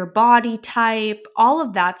fit your body type. All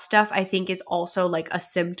of that stuff I think is also like a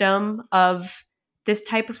symptom of this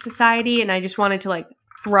type of society. And I just wanted to like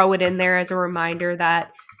throw it in there as a reminder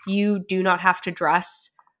that you do not have to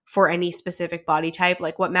dress for any specific body type.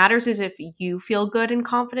 Like, what matters is if you feel good and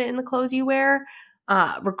confident in the clothes you wear,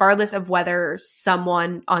 regardless of whether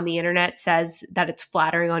someone on the internet says that it's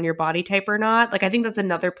flattering on your body type or not. Like, I think that's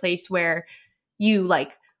another place where you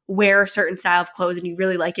like wear a certain style of clothes and you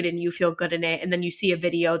really like it and you feel good in it. And then you see a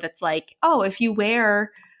video that's like, oh, if you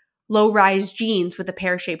wear low-rise jeans with a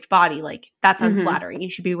pear-shaped body, like that's unflattering. You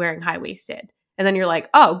should be wearing high-waisted. And then you're like,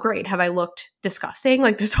 oh, great. Have I looked disgusting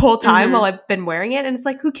like this whole time while I've been wearing it? And it's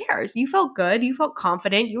like, who cares? You felt good. You felt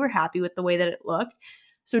confident. You were happy with the way that it looked.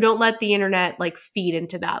 So don't let the internet like feed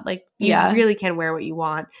into that. Like, you really can wear what you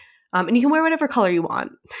want. And you can wear whatever color you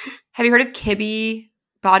want. Have you heard of Kibbe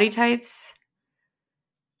body types?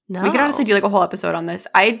 No. We could honestly do like a whole episode on this.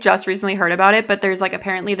 I just recently heard about it, but there's like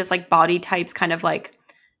apparently this like body types kind of like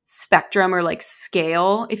spectrum or like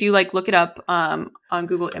scale. If you like look it up on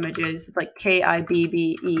Google Images, it's like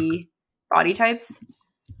KIBBE body types.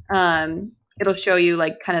 It'll show you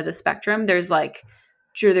like kind of the spectrum. There's like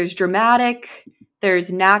there's dramatic,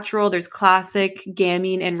 there's natural, there's classic,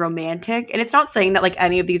 gamine, and romantic. And it's not saying that like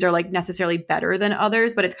any of these are like necessarily better than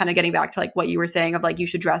others, but it's kind of getting back to like what you were saying of like you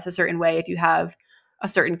should dress a certain way if you have a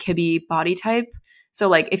certain Kibbe body type. So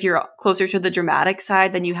like if you're closer to the dramatic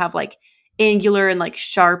side, then you have like angular and like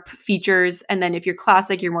sharp features. And then if you're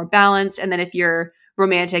classic, you're more balanced. And then if you're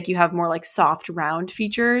romantic, you have more like soft, round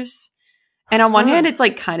features. And on one hand, it's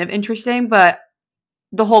like kind of interesting, but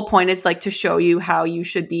the whole point is like to show you how you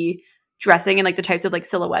should be dressing and like the types of like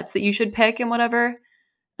silhouettes that you should pick and whatever.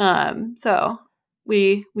 So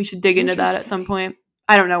we should dig into that at some point.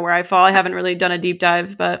 I don't know where I fall. I haven't really done a deep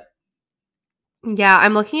dive, but yeah,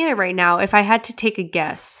 I'm looking at it right now. If I had to take a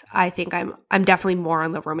guess, I think I'm definitely more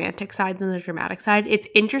on the romantic side than the dramatic side. It's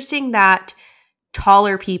interesting that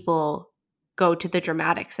taller people go to the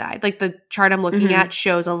dramatic side. Like the chart I'm looking at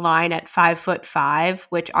shows a line at 5'5",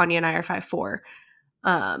 which Anya and I are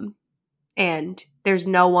 5'4". And there's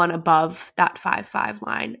no one above that 5'5"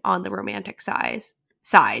 line on the romantic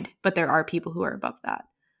side, but there are people who are above that.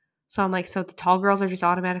 So I'm like, so the tall girls are just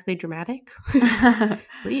automatically dramatic?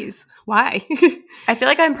 Please. Why? I feel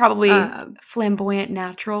like I'm probably flamboyant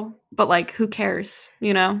natural, but like who cares,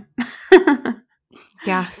 you know?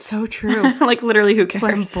 Yeah, so true. Like literally, who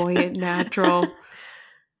cares? Flamboyant, natural.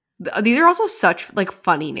 These are also such like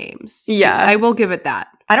funny names. Too. Yeah. I will give it that.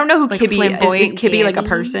 I don't know who Like Kibby is. Is flamboyant Kibby like a Gandy?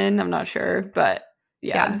 person? I'm not sure, but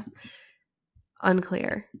yeah.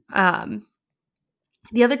 Unclear.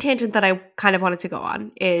 The other tangent that I kind of wanted to go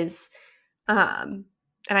on is, and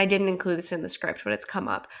I didn't include this in the script, but it's come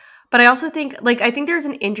up. But I also think, like, I think there's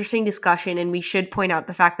an interesting discussion, and we should point out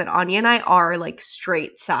the fact that Anya and I are like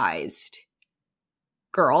straight-sized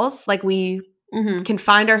girls. Like, we can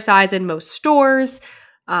find our size in most stores.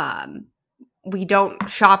 We don't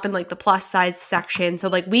shop in like the plus size section, so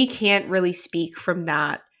like we can't really speak from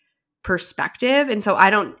that perspective. And so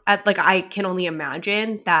I can only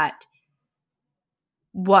imagine that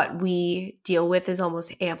what we deal with is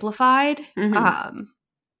almost amplified.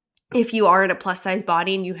 If you are in a plus size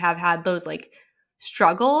body and you have had those like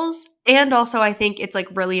struggles. And also I think it's like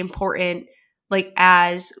really important, like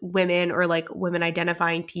as women or like women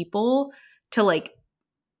identifying people, to like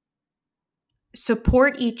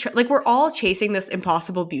support each, like we're all chasing this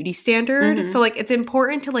impossible beauty standard. So like it's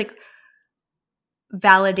important to like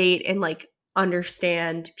validate and like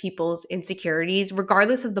understand people's insecurities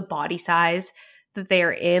regardless of the body size that they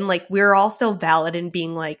are in. Like we're all still valid in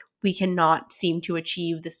being like, we cannot seem to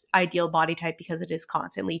achieve this ideal body type because it is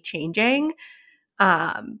constantly changing.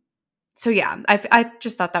 So yeah, I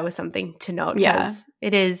just thought that was something to note, because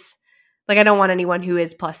it is like, I don't want anyone who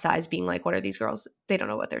is plus size being like, what are these girls? They don't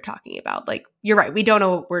know what they're talking about. Like, you're right. We don't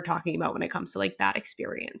know what we're talking about when it comes to like that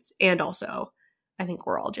experience. And also I think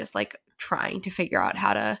we're all just like trying to figure out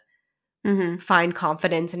how to find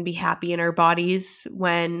confidence and be happy in our bodies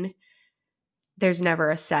when there's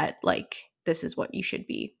never a set, like, this is what you should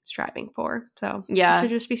be striving for. So you should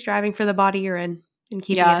just be striving for the body you're in and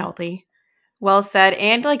keeping it healthy. Well said.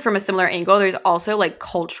 And like from a similar angle, there's also like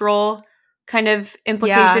cultural kind of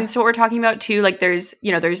implications to what we're talking about too. Like there's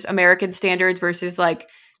American standards versus like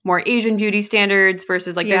more Asian beauty standards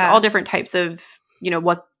versus like there's all different types of,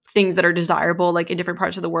 what things that are desirable like in different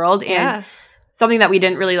parts of the world. And something that we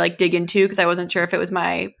didn't really like dig into because I wasn't sure if it was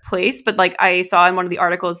my place, but like I saw in one of the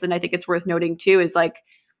articles, and I think it's worth noting too, is like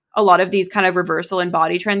a lot of these kind of reversal in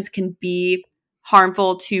body trends can be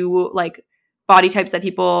harmful to like body types that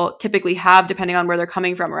people typically have depending on where they're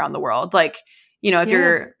coming from around the world. Like,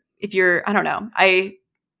 if you're, I don't know, I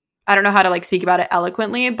don't know how to like speak about it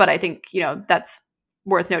eloquently, but I think, that's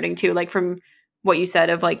worth noting too. Like from what you said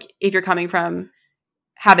of like, if you're coming from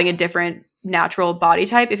having a different natural body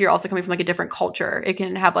type, if you're also coming from like a different culture, it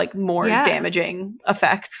can have like more damaging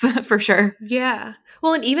effects for sure. Yeah.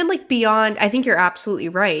 Well, and even like beyond, I think you're absolutely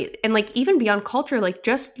right. And like even beyond culture, like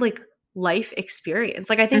just like life experience.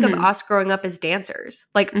 Like I think of us growing up as dancers,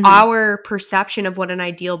 like our perception of what an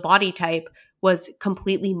ideal body type was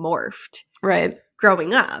completely morphed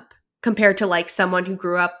growing up compared to like someone who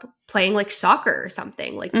grew up playing like soccer or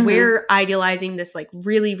something. Like we're idealizing this like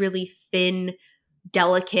really, really thin,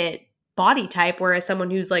 delicate body type, whereas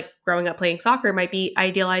someone who's like growing up playing soccer might be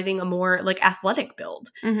idealizing a more like athletic build.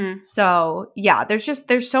 So yeah,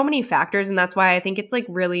 there's so many factors, and that's why I think it's like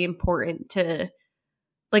really important to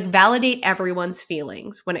like validate everyone's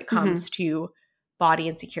feelings when it comes to body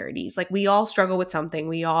insecurities. Like we all struggle with something,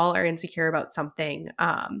 we all are insecure about something,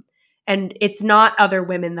 and it's not other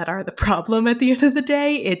women that are the problem at the end of the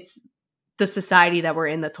day. It's the society that we're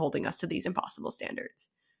in that's holding us to these impossible standards.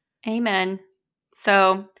 Amen.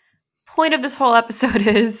 So point of this whole episode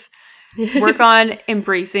is work on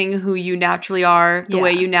embracing who you naturally are, the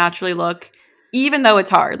way you naturally look, even though it's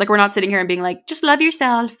hard. Like we're not sitting here and being like, just love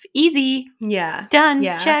yourself, easy, done,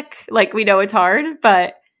 check. Like we know it's hard,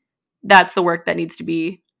 but that's the work that needs to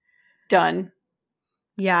be done.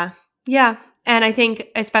 Yeah. And I think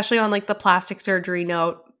especially on like the plastic surgery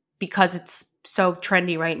note, because it's so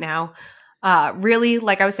trendy right now, really,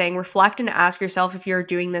 like I was saying, reflect and ask yourself if you're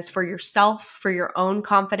doing this for yourself, for your own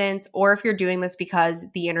confidence, or if you're doing this because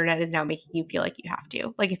the internet is now making you feel like you have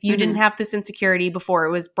to. Like if you didn't have this insecurity before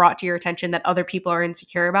it was brought to your attention that other people are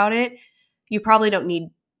insecure about it, you probably don't need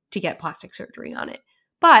to get plastic surgery on it.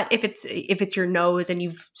 But if it's your nose and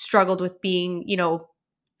you've struggled with being,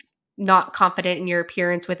 not confident in your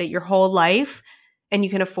appearance with it your whole life, and you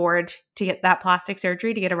can afford to get that plastic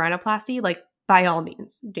surgery, to get a rhinoplasty, like by all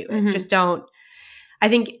means do it. Just don't. I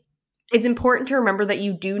think it's important to remember that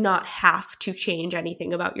you do not have to change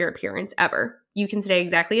anything about your appearance ever. You can stay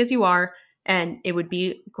exactly as you are, and it would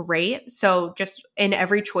be great. So just in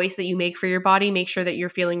every choice that you make for your body, make sure that you're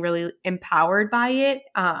feeling really empowered by it,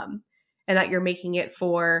 and that you're making it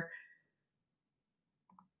for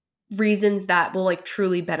reasons that will like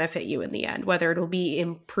truly benefit you in the end, whether it'll be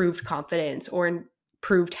improved confidence or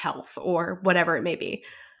improved health or whatever it may be.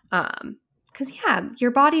 Because, yeah,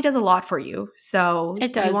 your body does a lot for you. So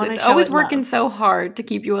it does. You it's always working so hard to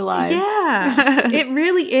keep you alive. Yeah, it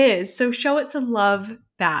really is. So show it some love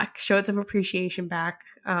back. Show it some appreciation back.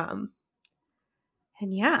 And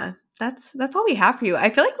yeah, that's all we have for you. I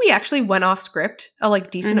feel like we actually went off script a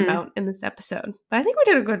like decent amount in this episode. But I think we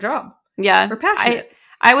did a good job. Yeah. We're passionate.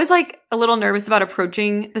 I was like a little nervous about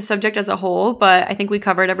approaching the subject as a whole, but I think we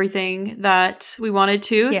covered everything that we wanted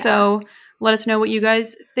to. Yeah. So let us know what you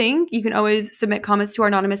guys think. You can always submit comments to our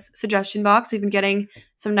anonymous suggestion box. We've been getting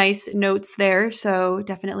some nice notes there. So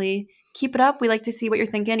definitely keep it up. We like to see what you're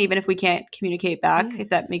thinking, even if we can't communicate back, if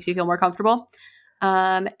that makes you feel more comfortable.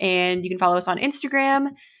 And you can follow us on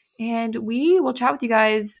Instagram. And we will chat with you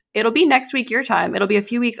guys. It'll be next week your time. It'll be a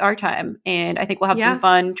few weeks our time. And I think we'll have some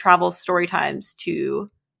fun travel story times to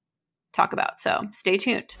talk about. So stay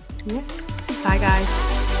tuned. Yes. Bye,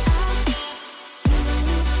 guys.